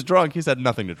think he was drunk. He's had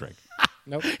nothing to drink.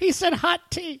 Nope. He said hot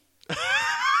tea.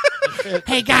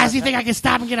 Hey, guys, you think I can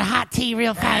stop and get a hot tea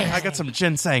real fast? I got some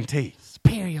ginseng tea.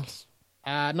 Superiors.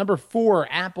 Number 4,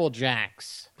 Apple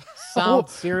Jacks. Solid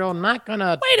cereal. Not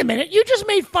gonna. Wait a minute. You just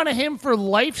made fun of him for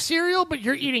Life cereal, but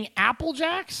you're eating Apple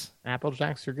Jacks? Apple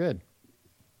Jacks are good.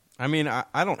 I mean,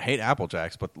 I don't hate Apple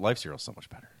Jacks, but Life cereal's so much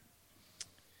better.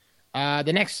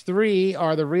 The next 3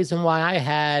 are the reason why I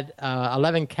had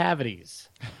 11 cavities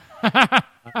at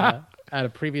a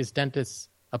previous dentist's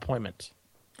appointment.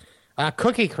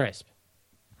 Cookie Crisp.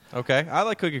 Okay, I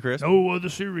like Cookie Crisp. No other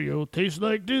cereal tastes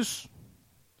like this.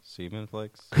 Semen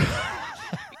flakes.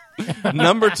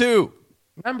 Number 2.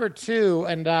 Number 2,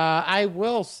 and I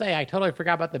will say I totally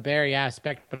forgot about the berry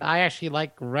aspect, but I actually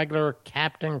like regular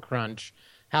Captain Crunch.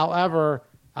 However,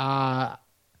 I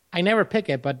never pick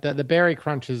it, but the berry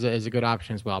crunch is a good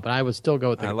option as well. But I would still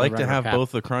go with the I like to regular have Cap.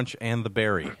 both the crunch and the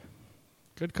berry.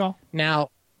 Good call. Now,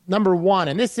 number 1,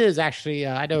 and this is actually,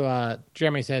 I know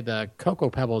Jeremy said Cocoa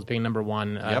Pebbles being number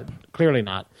 1. Yep. Clearly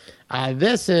not.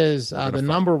 This is the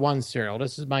number 1 cereal.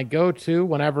 This is my go-to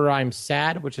whenever I'm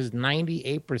sad, which is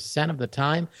 98% of the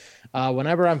time.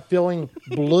 Whenever I'm feeling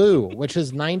blue, which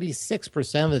is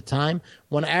 96% of the time.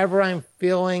 Whenever I'm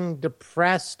feeling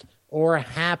depressed or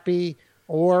happy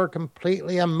or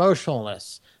completely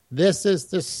emotionless. This is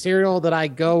the cereal that I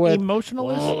go with.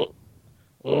 Emotionalist?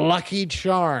 Lucky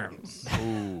Charms.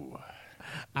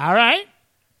 All right.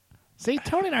 See,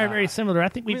 Tony and I are very similar. I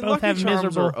think we both Lucky have Charms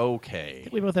miserable. are okay.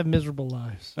 We both have miserable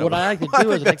lives. What I like to I do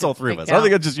think is that's all 3 of us. I don't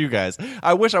think it's just you guys.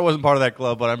 I wish I wasn't part of that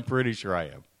club, but I'm pretty sure I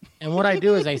am. And what I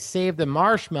do is I save the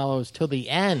marshmallows till the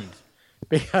end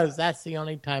because that's the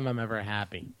only time I'm ever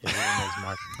happy. Is eating those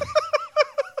marshmallows.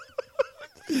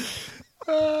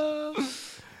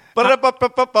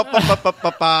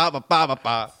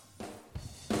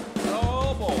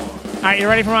 Oh boy! All right, you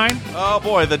ready for mine? Oh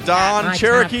boy! The Don My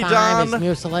Cherokee top 5 Don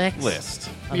is Mucilex. list.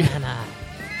 Banana.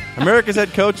 America's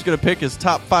head coach is going to pick his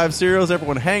top 5 cereals.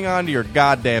 Everyone, hang on to your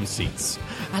goddamn seats.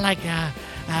 I like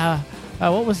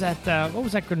what was that? What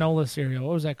was that granola cereal?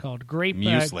 What was that called? Grape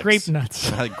Mucilix.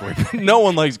 nuts. I like grape. No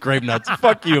one likes grape nuts.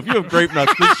 Fuck you. If you have grape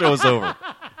nuts, this show is over.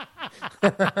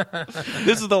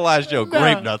 This is the last show.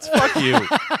 Grape nuts. Fuck you.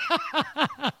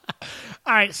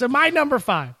 All right, so my number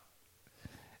 5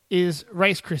 is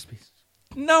Rice Krispies.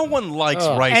 No one likes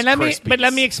Rice And Krispies. but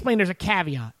let me explain. There's a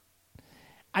caveat.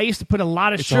 I used to put a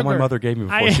lot of It's sugar. all my mother gave me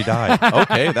before she died.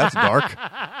 Okay, that's dark.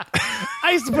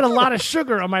 I used to put a lot of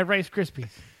sugar on my Rice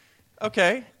Krispies.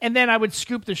 Okay. And then I would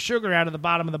scoop the sugar out of the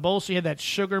bottom of the bowl, so you had that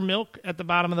sugar milk at the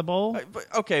bottom of the bowl. But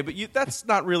that's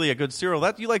not really a good cereal.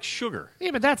 You like sugar.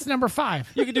 Yeah, but that's number 5.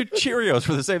 You can do Cheerios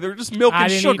for the same. They're just milk I and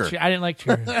didn't sugar. I didn't like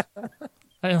Cheerios.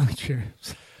 I didn't like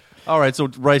Cheerios. All right, so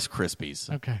Rice Krispies.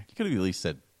 Okay. You could have at least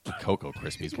said Cocoa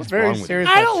Krispies. What's very wrong with you? serious.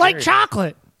 I don't like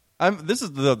chocolate. This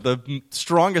is the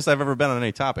strongest I've ever been on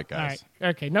any topic, All guys. right.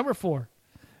 Okay, number 4,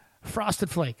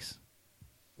 Frosted Flakes.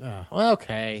 Well,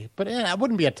 okay, but it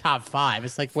wouldn't be a top 5.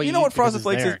 It's like You know what Frosted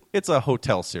Flakes is? It's a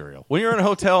hotel cereal. When you're in a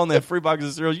hotel and they have free boxes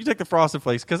of cereal, you take the Frosted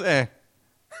Flakes because, I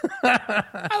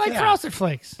like Frosted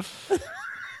Flakes.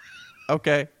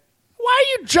 Okay. Why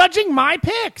are you judging my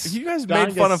picks? You guys Don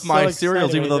made fun gets of my so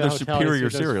cereals even though they're excited when superior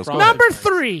he's in a hotel, cereals. he sees those Number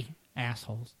Frosted 3.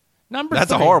 Assholes. Number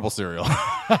That's 3. a horrible cereal.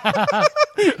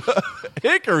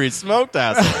 Hickory smoked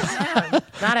assholes.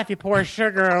 Not if you pour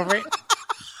sugar over it.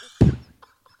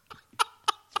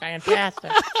 It's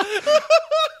fantastic.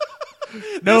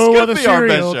 No could other be our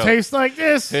best cereal show. tastes like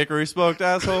this. Hickory smoked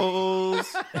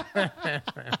assholes.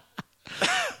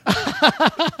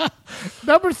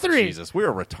 Number 3. Jesus, we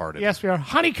are retarded. Yes, we are.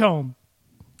 Honeycomb.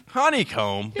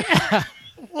 Honeycomb.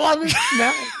 Well, I mean,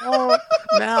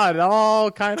 now it all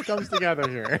kind of comes together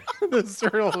here. The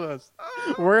cereal list.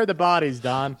 Where are the bodies,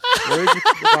 Don? Where'd you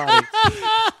put the bodies?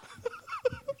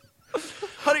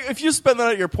 Honey, if you spend the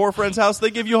night at your poor friend's house, they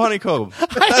give you honeycomb.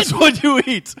 That's what you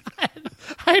eat.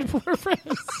 I had poor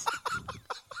friends.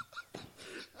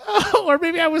 Oh, or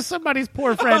maybe I was somebody's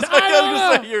poor friend.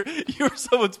 I was going to say you were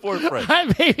someone's poor friend.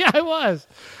 Maybe I was.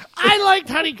 I liked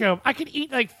honeycomb. I could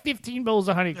eat like 15 bowls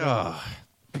of honeycomb.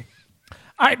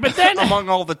 All right, but then Among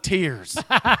all the tears.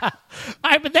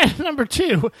 but then number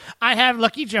 2, I have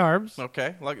Lucky Charms.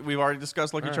 Okay, we've already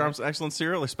discussed Lucky Charms, excellent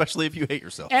cereal, especially if you hate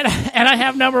yourself. And I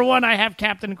have number 1, I have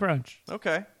Captain Crunch.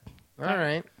 Okay, All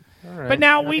right. But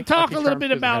now I we think talked Lucky a little Charms bit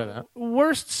goes ahead of about that.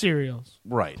 worst cereals.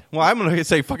 right. Well, I'm going to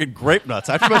say fucking Grape Nuts.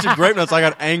 After you mentioned Grape Nuts, I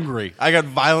got angry. I got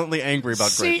violently angry about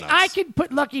See, Grape Nuts. I could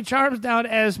put Lucky Charms down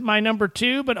as my number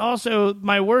 2, but also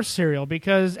my worst cereal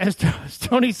because, as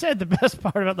Tony said, the best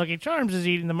part about Lucky Charms is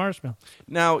eating the marshmallow.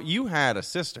 Now, you had a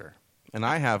sister, and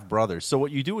I have brothers. So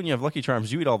what you do when you have Lucky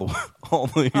Charms, you eat all the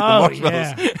marshmallows,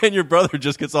 yeah. and your brother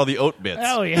just gets all the oat bits.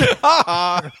 Oh,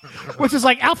 yeah. Which is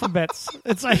like alphabets.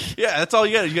 It's like... Yeah, that's all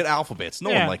you get. You get alphabets. No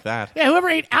one like that. Yeah, whoever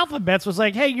ate alphabets was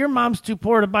like, hey, your mom's too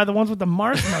poor to buy the ones with the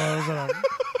marshmallows on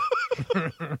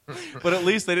them. But at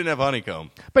least they didn't have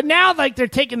honeycomb. But now, like, they're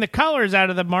taking the colors out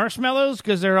of the marshmallows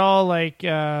because they're all like...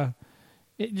 did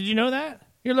you know that?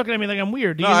 You're looking at me like I'm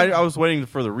weird. Do No, you? I was waiting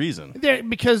for the reason.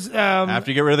 Because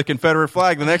After you get rid of the Confederate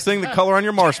flag, the next thing, the color on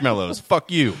your marshmallows.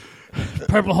 Fuck you.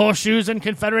 purple horseshoes and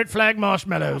Confederate flag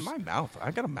marshmallows. My mouth.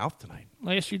 I got a mouth tonight.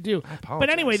 Well, yes, you do. I apologize. But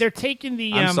anyway, they're taking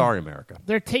the... I'm sorry, America.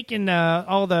 They're taking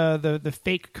all the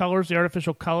fake colors, the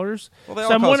artificial colors. Well, they So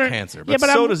all I'm cause wondering- cancer, Yeah, but but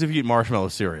so I'm, does if you eat marshmallow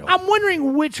cereal. I'm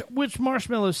wondering which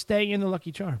marshmallows stay in the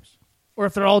Lucky Charms. Or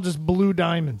if they're all just blue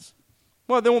diamonds.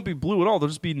 Well, they won't be blue at all. They'll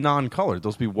just be non-colored.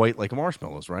 They'll just be white like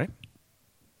marshmallows, right?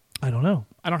 I don't know.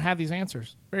 I don't have these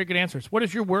answers. Very good answers. What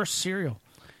is your worst cereal?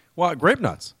 Well, Grape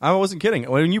Nuts. I wasn't kidding.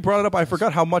 When you brought it up, I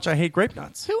forgot how much I hate Grape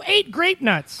Nuts. Who ate grape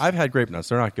nuts? I've had Grape Nuts.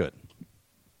 They're not good.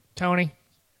 Tony.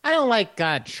 I don't like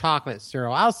chocolate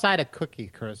cereal outside of Cookie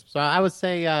Crisp. So I would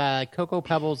say Cocoa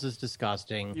Pebbles is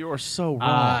disgusting. You are so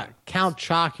wrong. Count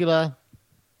Chocula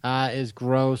is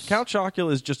gross. Count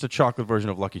Chocula is just a chocolate version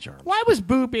of Lucky Charms. Why was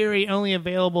Boo Berry only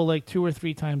available like 2 or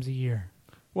 3 times a year?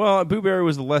 Well, Boo Berry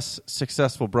was the less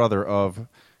successful brother of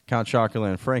Count Chocula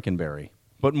and Frankenberry,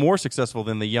 but more successful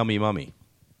than the Yummy Mummy,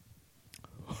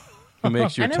 who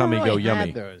makes your I never tummy really go had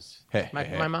yummy. those. Hey, my, hey,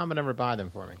 hey. my mom would never buy them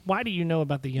for me. Why do you know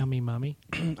about the Yummy Mummy?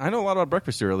 I know a lot about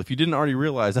breakfast cereal. If you didn't already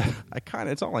realize,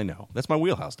 it's all I know. That's my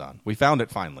wheelhouse, Don. We found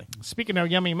it finally. Speaking of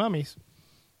Yummy Mummies,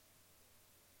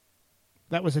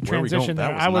 that was a Where are we going? transition there.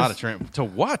 That was not a transition. To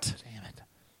what? Damn it.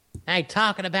 Hey,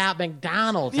 talking about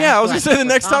McDonald's. Yeah, I was That's going to say the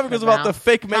what next we're topic was about the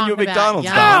fake menu at Talking about McDonald's,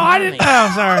 Yummy Don. Oh, I didn't. Mummy.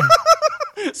 Oh, sorry.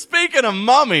 Speaking of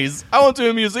mummies, I went to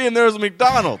a museum. There was a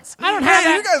McDonald's. I don't have Hey,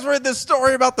 that. you guys read this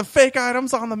story about the fake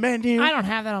items on the menu? I don't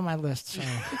have that on my list. So.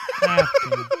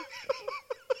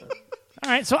 All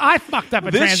right, so I fucked up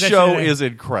a This transition. show today. is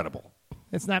incredible.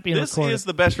 It's not being This recorded. is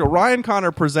the best show. Ryan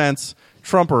Connor Presents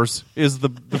Trumpers is the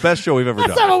best show we've ever That's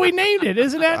not done. what we named it,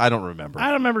 isn't it? I don't remember. I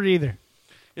don't remember it either.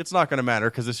 It's not going to matter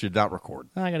because this should not record.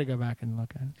 I got to go back and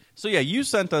look at it. So yeah, you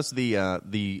sent us the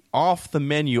off the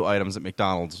menu items at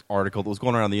McDonald's article that was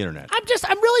going around the internet.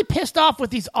 I'm really pissed off with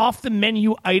these off the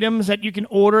menu items that you can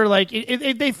order. Like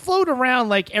they float around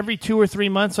like every 2 or 3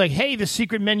 months. Like, hey, the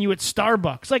secret menu at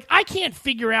Starbucks. Like, I can't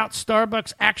figure out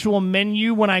Starbucks' actual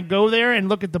menu when I go there and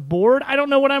look at the board. I don't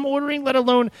know what I'm ordering, let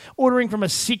alone ordering from a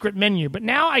secret menu. But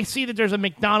now I see that there's a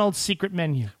McDonald's secret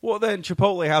menu. Well, then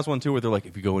Chipotle has one too, where they're like,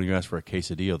 if you go and you ask for a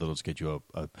quesadilla, they'll just get you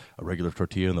a regular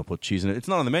tortilla and they'll put cheese in it. It's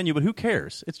not on the menu, but who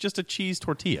cares? It's just a cheese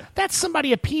tortilla. That's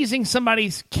somebody appeasing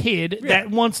somebody's kid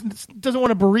that doesn't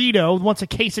want a burrito, wants a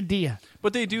quesadilla.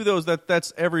 But they do those.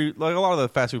 That's every like a lot of the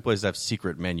fast food places have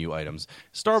secret menu items.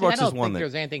 Starbucks I don't is one think that.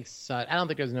 there's anything. I don't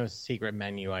think there's no secret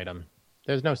menu item.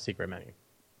 There's no secret menu.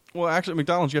 Well, actually, at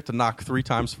McDonald's, you have to knock 3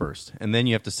 times first, and then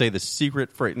you have to say the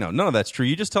secret phrase. No, none of that's true.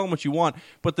 You just tell them what you want,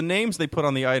 but the names they put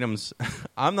on the items,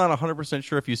 I'm not 100%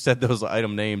 sure if you said those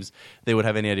item names, they would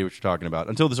have any idea what you're talking about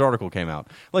until this article came out.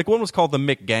 Like, one was called the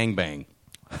McGangbang.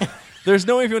 There's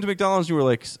no way if you went to McDonald's, you were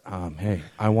like, hey,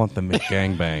 I want the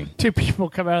McGangbang. 2 people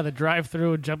come out of the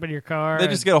drive-thru and jump in your car. They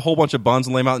just get a whole bunch of buns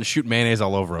and lay them out and shoot mayonnaise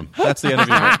all over them. That's the end of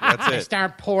your life. That's They it.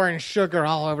 start pouring sugar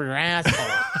all over your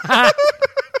asshole.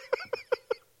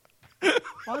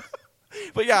 What?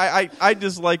 But yeah, I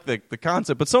dislike the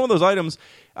concept. But some of those items,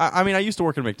 I mean, I used to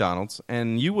work at McDonald's,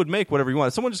 and you would make whatever you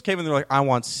want. Someone just came in, they're like, I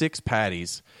want 6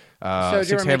 patties. So did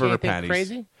you 6 ever make hamburger anything patties.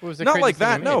 crazy? What was the Not like craziest thing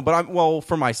that, you no. made? But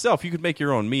for myself, you could make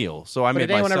your own meal. So I But made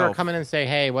did anyone myself. ever come in and say,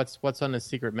 "Hey, what's on the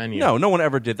secret menu"? No one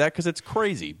ever did that because it's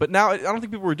crazy. But now I don't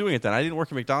think people were doing it then. I didn't work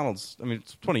at McDonald's. I mean,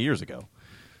 it's 20 years ago.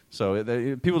 So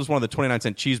people just wanted the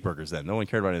 29-cent cheeseburgers then. No one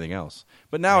cared about anything else.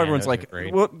 But now Man, everyone's those are like,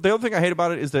 great. well, the other thing I hate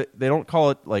about it is that they don't call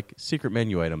it like secret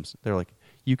menu items. They're like,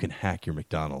 you can hack your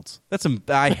McDonald's.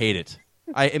 I hate it.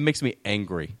 It makes me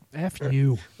angry. F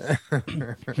you.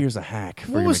 Here's a hack.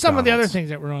 For What your was some of the other McDonald's. things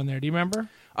that were on there? Do you remember?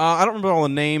 I don't remember all the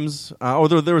names.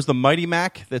 There was the Mighty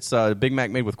Mac. That's a Big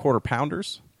Mac made with quarter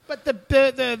pounders. But the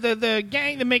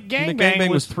McGangbang McGangbang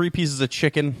was was 3 pieces of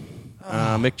chicken,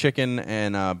 McChicken,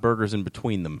 and burgers in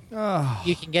between them.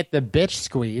 You can get the bitch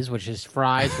squeeze, which is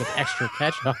fries with extra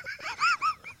ketchup.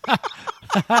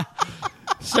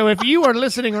 So if you are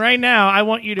listening right now, I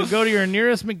want you to go to your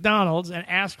nearest McDonald's and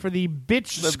ask for the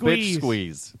bitch The squeeze. bitch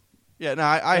squeeze. Yeah, no,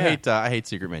 I hate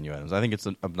secret menu items. I think it's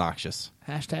obnoxious.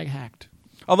 Hashtag hacked.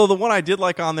 Although the one I did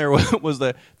like on there was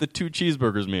the 2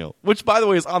 cheeseburgers meal, which, by the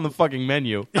way, is on the fucking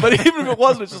menu. But even if it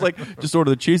wasn't, it's just like, just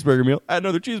order the cheeseburger meal, add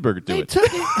another cheeseburger to They it. took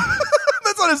it.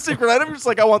 That's not a secret item. You're just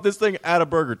like, I want this thing, add a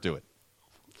burger to it.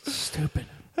 Stupid.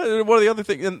 One of the other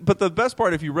things, but the best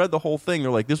part, if you read the whole thing,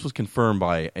 they're like, this was confirmed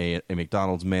by a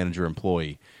McDonald's manager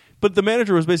employee. But the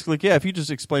manager was basically like, yeah, if you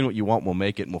just explain what you want, we'll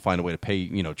make it, and we'll find a way to pay,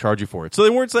 charge you for it. So they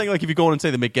weren't saying, like, if you go in and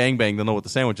say the McGangbang, they'll know what the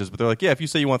sandwich is. But they're like, yeah, if you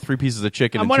say you want 3 pieces of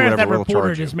chicken I'm and 2 wondering if whatever, that we'll reporter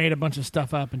charge you. just made a bunch of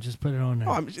stuff up and just put it on there.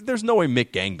 Oh, I mean, there's no way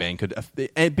McGangbang could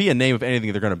be a name of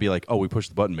anything. They're going to be like, oh, we pushed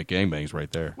the button, McGangbang's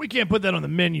right there. We can't put that on the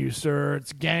menu, sir.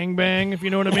 It's gangbang, if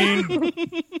you know what I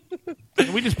mean.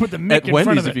 We just put the Mick At in front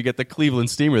Wendy's, of if it. you get the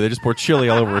Cleveland steamer, they just pour chili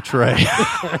all over a tray.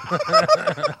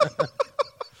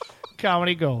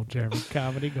 Comedy gold, Jeremy.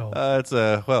 Comedy gold. It's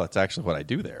actually what I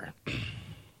do there.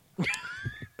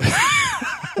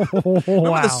 wow.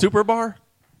 Remember the Super Bar?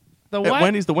 The At what?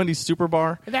 Wendy's, the Wendy's Super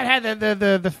Bar. That had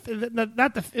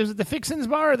was it the Fixins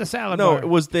bar or the salad No,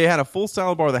 bar? they had a full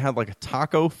salad bar that had like a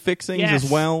taco fixings Yes.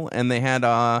 as well, and they had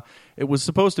it was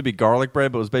supposed to be garlic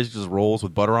bread, but it was basically just rolls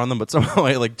with butter on them. But somehow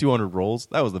I had like 200 rolls.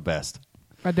 That was the best.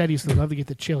 My dad used to love to get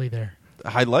the chili there.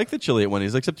 I like the chili at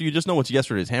Wendy's, except you just know what's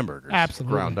yesterday's hamburgers.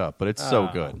 Absolutely. Ground up, but it's so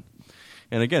good.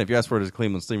 And again, if you ask for it as a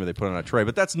Cleveland steamer, they put it on a tray.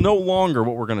 But that's no longer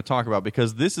what we're going to talk about,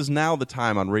 because this is now the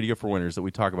time on Radio for Winners that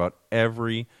we talk about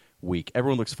every week.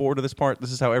 Everyone looks forward to this part.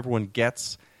 This is how everyone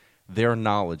gets their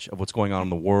knowledge of what's going on in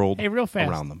the world Hey, real fast.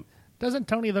 around them. Doesn't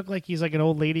Tony look like he's like an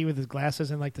old lady with his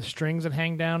glasses and like the strings that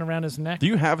hang down around his neck? Do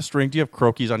you have a string? Do you have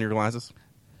croquis on your glasses?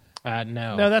 No.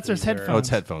 No, that's his These are- headphones. Oh, it's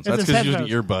headphones. It's That's his because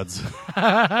you're using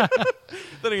earbuds.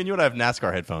 Then again, you and I have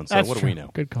NASCAR headphones, so That's what do true. we know?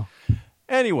 Good call.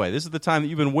 Anyway, this is the time that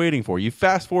you've been waiting for. You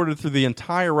fast-forwarded through the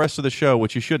entire rest of the show,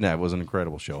 which you shouldn't have. It was an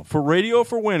incredible show. For Radio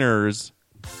for Winners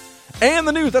and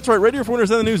the news. That's right, Radio for Winners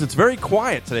and the news. It's very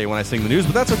quiet today when I sing the news,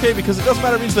 but that's okay, because it doesn't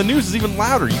matter. It means the news is even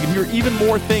louder. You can hear even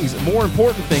more things, more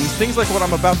important things like what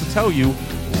I'm about to tell you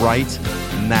right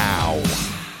now.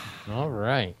 All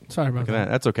right. Sorry about Look at that.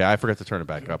 That's okay. I forgot to turn it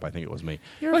back up. I think it was me. I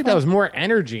feel like that was more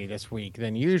energy this week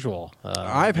than usual.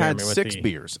 I've had Jeremy, with 6 the-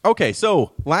 beers. Okay,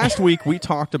 so last week we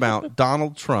talked about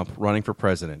Donald Trump running for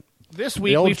president. This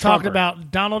week old we've talked Trumper.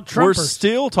 about Donald We're Trump.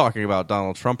 still talking about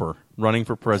Donald Trumper running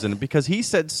for president because he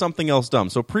said something else dumb.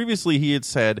 So previously he had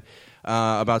said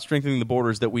about strengthening the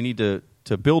borders that we need to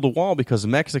build a wall because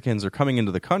Mexicans are coming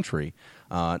into the country,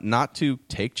 not to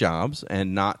take jobs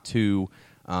and not to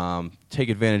take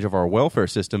advantage of our welfare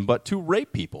system, but to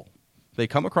rape people. They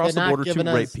come across They're the not border to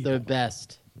giving rape us people. the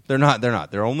best. They're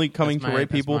not. They're only coming That's to rape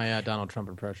people. That's my Donald Trump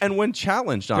impression. And when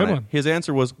challenged on Good it, one. his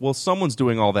answer was, well, someone's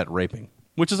doing all that raping,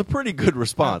 which is a pretty good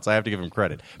response. I have to give him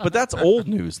credit. But that's old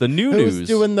news. The new Who's news.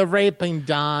 doing the raping,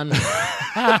 Don? The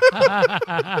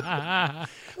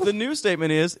new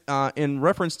statement is in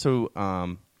reference to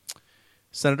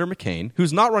Senator McCain,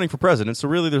 who's not running for president, so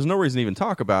really there's no reason to even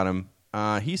talk about him.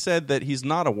 He said that he's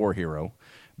not a war hero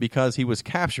because he was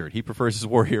captured. He prefers his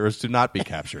war heroes to not be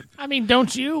captured. I mean,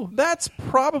 don't you? That's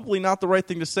probably not the right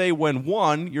thing to say when,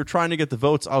 one, you're trying to get the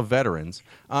votes of veterans,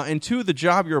 and two, the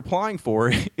job you're applying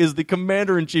for is the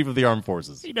commander-in-chief of the armed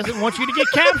forces. He doesn't want you to get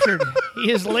captured.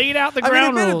 He has laid out the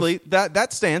ground admittedly, rules.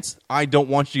 that stance, I don't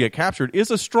want you to get captured,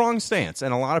 is a strong stance,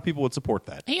 and a lot of people would support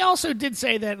that. He also did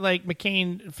say that like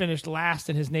McCain finished last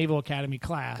in his Naval Academy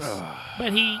class,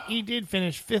 but he did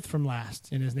finish 5th from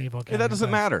last in his Naval Academy. That doesn't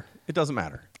class. matter. It doesn't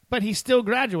matter. But he still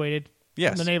graduated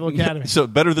Yes. from the Naval Academy. So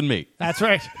better than me. That's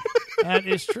right. That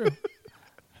is true.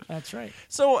 That's right.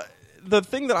 So the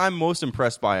thing that I'm most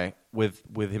impressed by with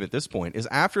him at this point is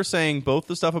after saying both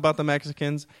the stuff about the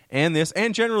Mexicans and this,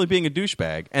 and generally being a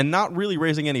douchebag, and not really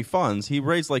raising any funds. He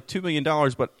raised like $2 million,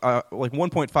 but like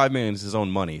 $1.5 million is his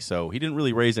own money. So he didn't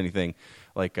really raise anything.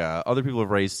 Like other people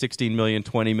have raised $16 million,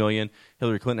 $20 million.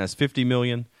 Hillary Clinton has $50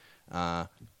 million.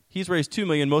 He's raised $2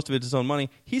 million, most of it his own money.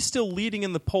 He's still leading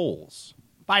in the polls.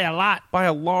 By a lot. By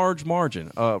a large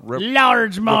margin.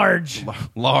 Large marge.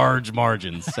 Large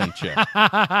margins sent you to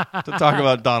talk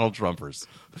about Donald Trumpers.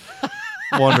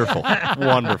 Wonderful.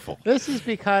 Wonderful. This is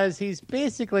because he's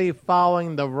basically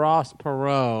following the Ross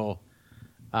Perot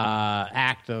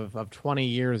act of 20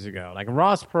 years ago. Like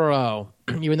Ross Perot,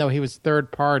 even though he was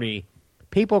third party,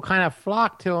 people kind of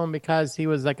flocked to him because he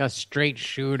was like a straight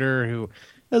shooter who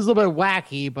was a little bit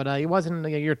wacky, but he wasn't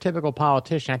your typical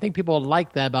politician. I think people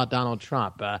like that about Donald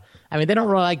Trump. I mean, they don't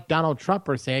really like Donald Trump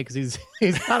per se because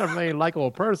he's not a very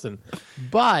likable person.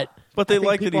 But they I think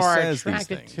like that he people are says these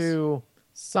attracted things. to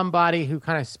somebody who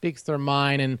kind of speaks their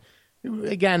mind and,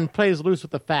 again, plays loose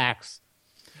with the facts.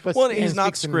 But Well, he's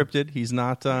not speaks in- scripted. He's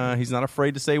not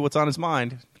afraid to say what's on his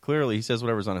mind. Clearly, he says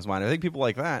whatever's on his mind. I think people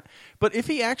like that. But if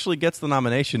he actually gets the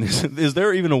nomination, is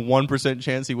there even a 1%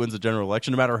 chance he wins the general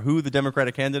election, no matter who the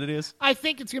Democratic candidate is? I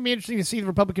think it's going to be interesting to see the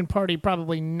Republican Party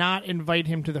probably not invite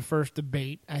him to the first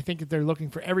debate. I think that they're looking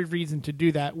for every reason to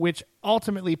do that, which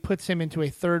ultimately puts him into a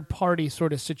third-party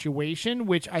sort of situation,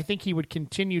 which I think he would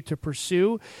continue to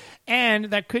pursue. And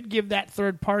that could give that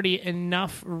third party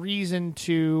enough reason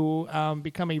to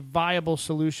become a viable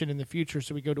solution in the future,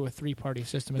 so we go to a three-party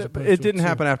system as opposed to It didn't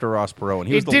happen after Ross Perot, and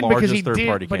he was the largest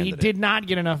third-party but candidate. he did not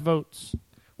get enough votes.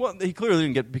 Well, he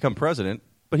clearly didn't become president,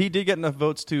 but he did get enough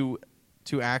votes to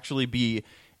actually be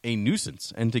a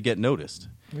nuisance and to get noticed.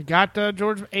 We got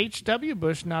George H.W.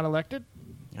 Bush not elected.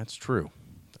 That's true.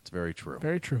 That's very true.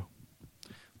 Very true.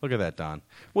 Look at that, Don.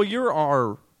 Well, you're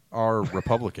our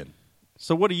Republican.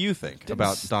 So what do you think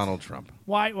about Donald Trump?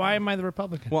 Why am I the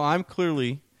Republican? Well, I'm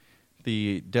clearly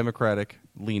the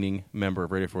Democratic-leaning member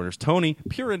of Radio Foreigners. Tony,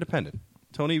 pure independent.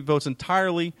 Tony votes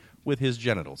entirely with his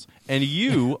genitals. And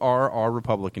you are our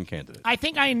Republican candidate. I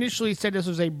think I initially said this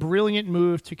was a brilliant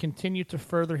move to continue to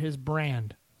further his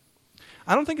brand.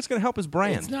 I don't think it's going to help his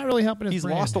brand. It's not really helping his He's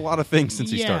brand. lost a lot of things since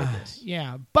he started this.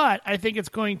 Yeah, but I think it's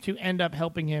going to end up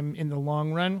helping him in the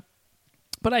long run.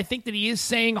 But I think that he is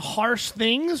saying harsh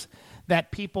things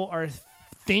that people are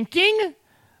thinking,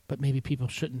 but maybe people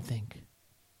shouldn't think.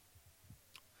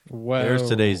 Whoa. There's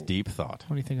today's deep thought.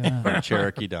 What do you think of that? From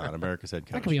Cherokee Don, America's head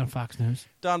That coach. could be on Fox News.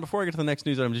 Don, before I get to the next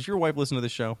news item, does your wife listen to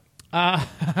this show? Not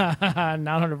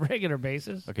on a regular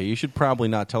basis. Okay, you should probably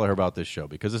not tell her about this show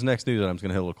because this next news item is going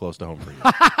to hit a little close to home for you.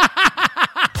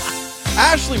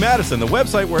 Ashley Madison, the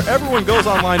website where everyone goes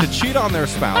online to cheat on their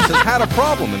spouse, has had a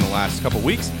problem in the last couple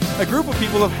weeks. A group of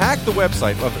people have hacked the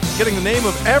website of getting the name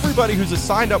of everybody who's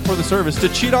signed up for the service to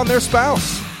cheat on their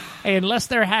spouse. Hey, unless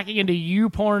they're hacking into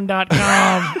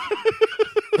youporn.com.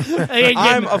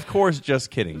 I'm, of course,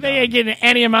 just kidding. They Don. ain't getting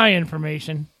any of my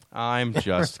information. I'm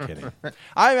just kidding.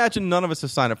 I imagine none of us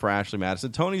have signed up for Ashley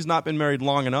Madison. Tony's not been married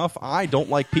long enough. I don't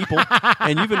like people.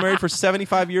 And you've been married for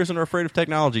 75 years and are afraid of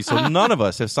technology. So none of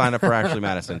us have signed up for Ashley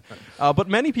Madison. But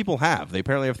many people have. They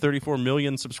apparently have 34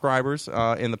 million subscribers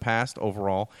in the past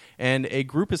overall. And a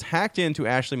group has hacked into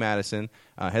Ashley Madison,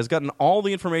 has gotten all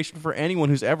the information for anyone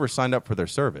who's ever signed up for their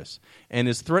service, and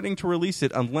is threatening to release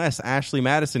it unless Ashley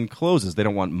Madison closes. They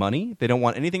don't want money. They don't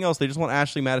want anything else. They just want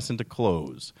Ashley Madison to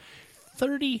close.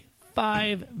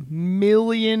 35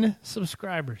 million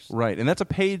subscribers. Right, and that's a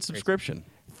paid subscription.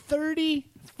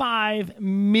 35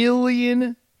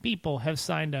 million people have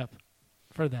signed up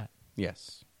for that.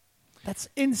 Yes. That's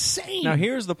insane. Now,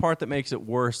 here's the part that makes it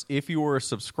worse. If you were a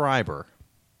subscriber,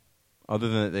 other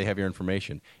than that they have your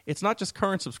information, it's not just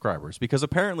current subscribers, because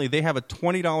apparently they have a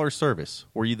 $20 service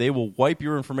where they will wipe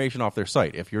your information off their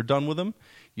site. If you're done with them,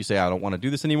 you say, I don't want to do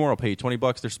this anymore, I'll pay you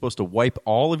 $20. They're supposed to wipe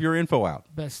all of your info out.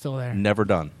 But it's still there. Never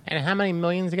done. And how many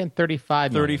millions again?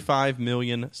 35 million. 35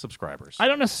 million subscribers. I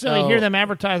don't necessarily hear them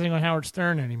advertising on Howard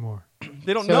Stern anymore.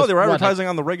 They don't So know. it's They're what, advertising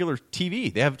on the regular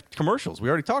TV. They have commercials. We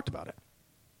already talked about it.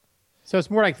 So it's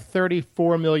more like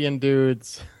 34 million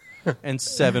dudes. and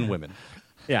 7 women.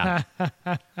 Yeah.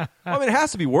 I mean, it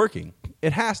has to be working.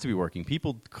 It has to be working.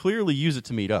 People clearly use it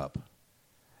to meet up.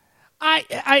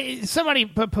 Somebody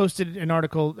posted an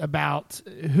article about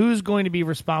who's going to be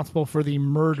responsible for the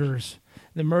murders,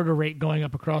 the murder rate going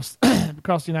up across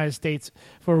across the United States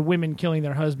for women killing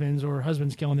their husbands or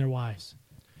husbands killing their wives.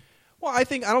 Well, I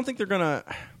don't think they're gonna.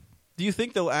 Do you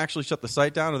think they'll actually shut the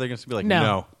site down, or are they going to be like,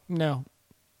 no,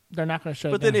 they're not going to shut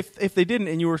it down. But then, if they didn't,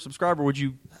 and you were a subscriber, would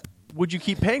you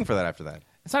keep paying for that after that?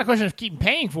 It's not a question of keeping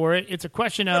paying for it. It's a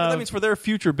question of... But that means for their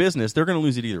future business, they're going to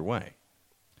lose it either way.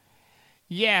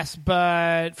 Yes,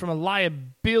 but from a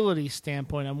liability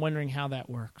standpoint, I'm wondering how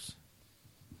that works.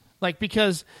 Like,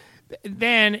 because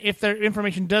then if their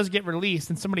information does get released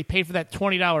and somebody paid for that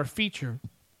 $20 feature,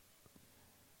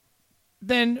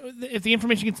 then if the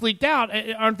information gets leaked out,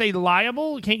 aren't they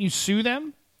liable? Can't you sue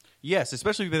them? Yes,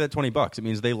 especially if you pay that $20. It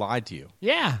means they lied to you.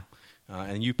 Yeah.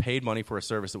 And you paid money for a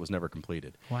service that was never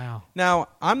completed. Wow. Now,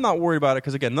 I'm not worried about it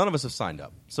because, again, none of us have signed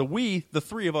up. So the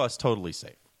 3 of us, totally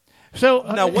safe. So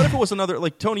now, what if it was another,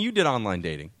 like, Tony, you did online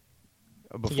dating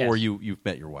before Yes. you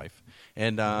met your wife.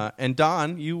 And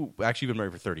Don, you actually been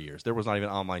married for 30 years. There was not even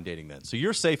online dating then. So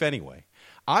you're safe anyway.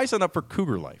 I signed up for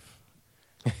Cougar Life.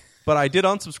 But I did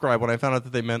unsubscribe when I found out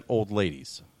that they meant old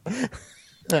ladies.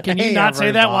 Can you not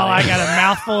say that while I got a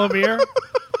mouthful of beer?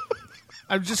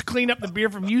 I've just cleaned up the beer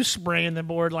from you spraying the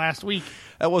board last week.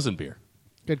 That wasn't beer.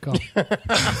 Good call.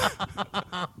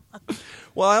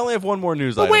 Well, I only have one more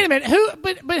news But item. wait a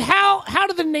minute. But how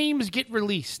do the names get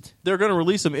released? They're going to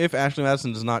release them if Ashley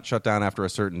Madison does not shut down after a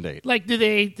certain date. Like, do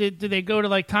they go to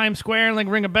like Times Square and like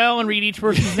ring a bell and read each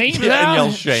person's name? Yeah, and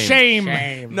yell shame.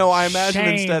 Shame. No, I imagine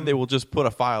Shame. instead they will just put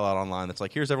a file out online that's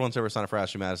like, here's everyone's ever signed up for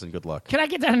Ashley Madison. Good luck. Can I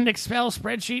get that in an Excel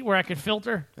spreadsheet where I can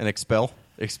filter? An Excel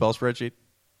spreadsheet.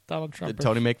 Donald Trump. Did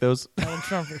Tony make those? Donald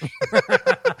Trump.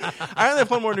 I only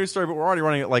have one more news story, but we're already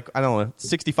running at like, I don't know,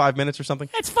 65 minutes or something.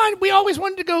 That's fine. We always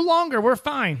wanted to go longer. We're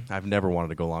fine. I've never wanted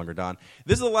to go longer, Don.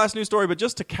 This is the last news story, but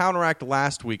just to counteract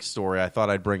last week's story, I thought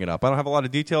I'd bring it up. I don't have a lot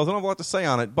of details. I don't have a lot to say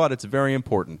on it, but it's very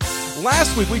important.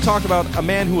 Last week, we talked about a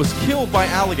man who was killed by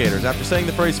alligators after saying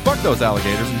the phrase, fuck those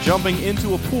alligators, and jumping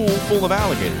into a pool full of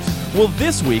alligators. Well,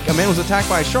 this week, a man was attacked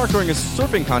by a shark during a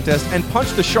surfing contest and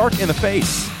punched the shark in the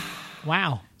face.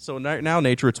 Wow. So now,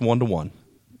 nature, it's 1-1.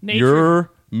 Nature.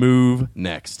 Your move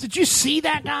next. Did you see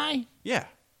that guy? Yeah,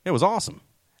 it was awesome.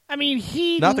 I mean,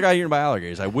 Not the guy eaten by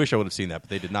alligators. I wish I would have seen that, but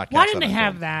they did not catch Why didn't that they on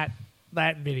have film.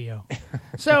 that video?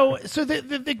 so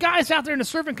the guy's out there in a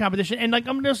surfing competition, and like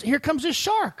here comes this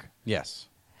shark, Yes.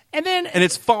 and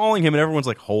it's following him, and everyone's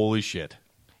like, holy shit.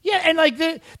 yeah, and like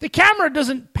the camera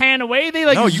doesn't pan away. They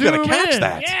like No, you zoom gotta catch in.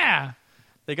 that. Yeah.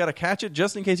 They got to catch it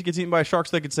just in case he gets eaten by a shark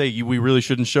so they could say, we really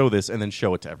shouldn't show this, and then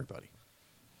show it to everybody.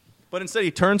 But instead,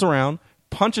 he turns around,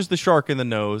 punches the shark in the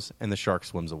nose, and the shark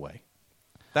swims away.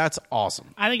 That's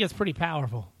awesome. I think it's pretty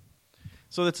powerful.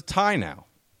 So it's a tie now.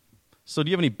 So do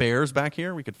you have any bears back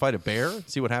here? We could fight a bear and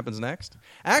see what happens next.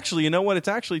 Actually, you know what? It's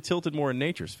actually tilted more in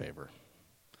nature's favor.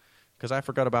 Because I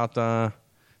forgot about the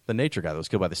nature guy that was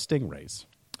killed by the stingrays.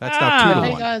 That's now 2-1.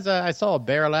 Hey guys, I saw a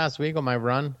bear last week on my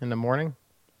run in the morning.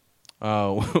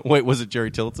 Oh, wait, was it Jerry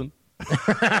Tillotson?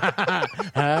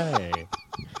 Hey,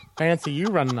 fancy you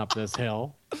running up this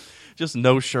hill. Just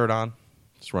no shirt on.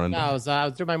 Just running. No, I was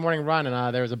doing my morning run,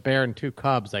 and there was a bear and 2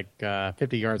 cubs like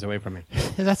 50 yards away from me.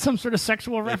 Is that some sort of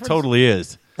sexual reference? It totally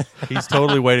is. He's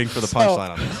totally waiting for the punchline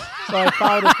on this. So I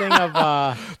followed a thing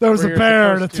of There was where a you're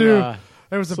bear and a supposed two. to,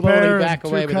 There was a slowly bear back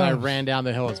and away, 2 but then I cubs. ran down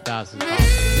the hill as fast as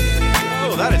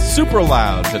possible. Oh, that is super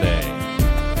loud today.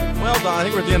 Well, Don, I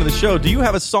think we're at the end of the show. Do you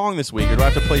have a song this week, or do I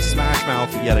have to play Smash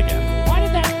Mouth yet again? Why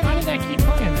did that keep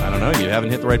playing? I don't know. You haven't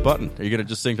hit the right button. Are you going to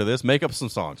just sing to this? Make up some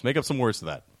songs. Make up some words to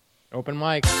that. Open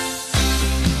mic.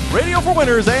 Radio for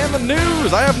Winners and the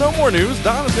news. I have no more news.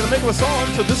 Don is going to make up a song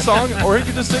to this song, or he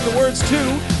could just sing the words to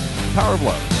Power of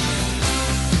Love.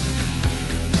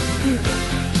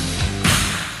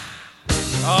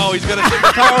 Oh, he's going to sing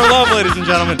the Power of Love, ladies and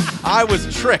gentlemen. I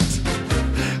was tricked.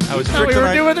 I was tricked We were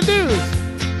tonight. doing the news.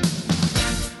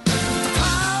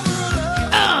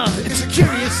 It's a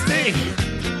curious thing.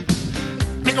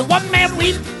 Make a one man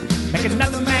weep, make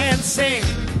another man sing.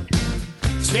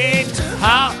 Sing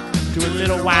heart to a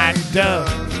little white dove.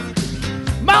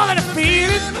 More than a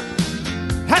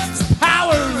feeling, that's the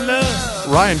power of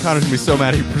love. Ryan Connor's going to be so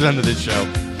mad he presented this show.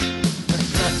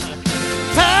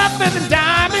 Tougher than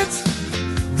diamonds,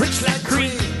 rich like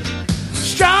cream,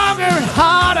 stronger and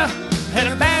harder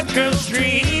than a bad girl's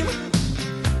dream.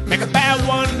 Make a bad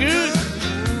one good,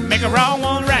 make a wrong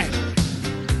one right.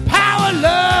 Power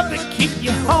love to keep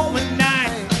you home at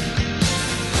night.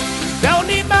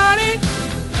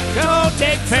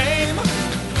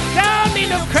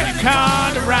 no credit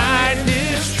card to ride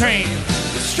this train.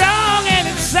 It's strong and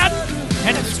it's sudden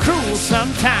and it's cruel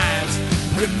sometimes,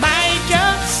 but it might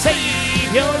just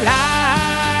save your life.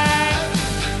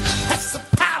 That's the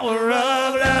power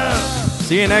of love.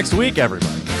 See you next week,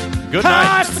 everybody. Good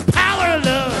night. It's the power of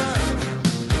love.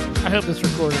 I hope this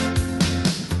recorded.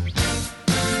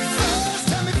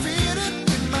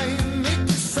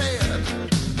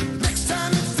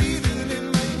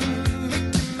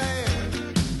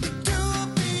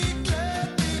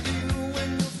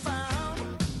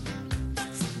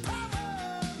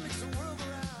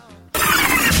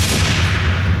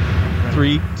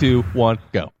 Three, 2, 1,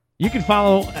 go. You can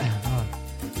follow.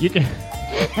 You can.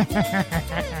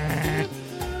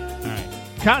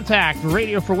 Contact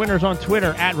Radio for Winners on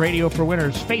Twitter at Radio for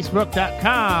Winners,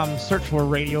 Facebook.com, search for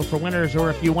Radio for Winners,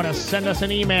 or if you want to send us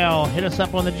an email, hit us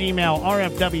up on the Gmail,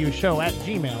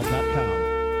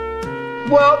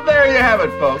 rfwshow@gmail.com. Well, there you have it,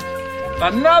 folks.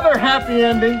 Another happy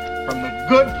ending from the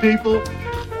good people of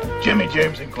Jimmy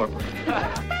James Incorporated.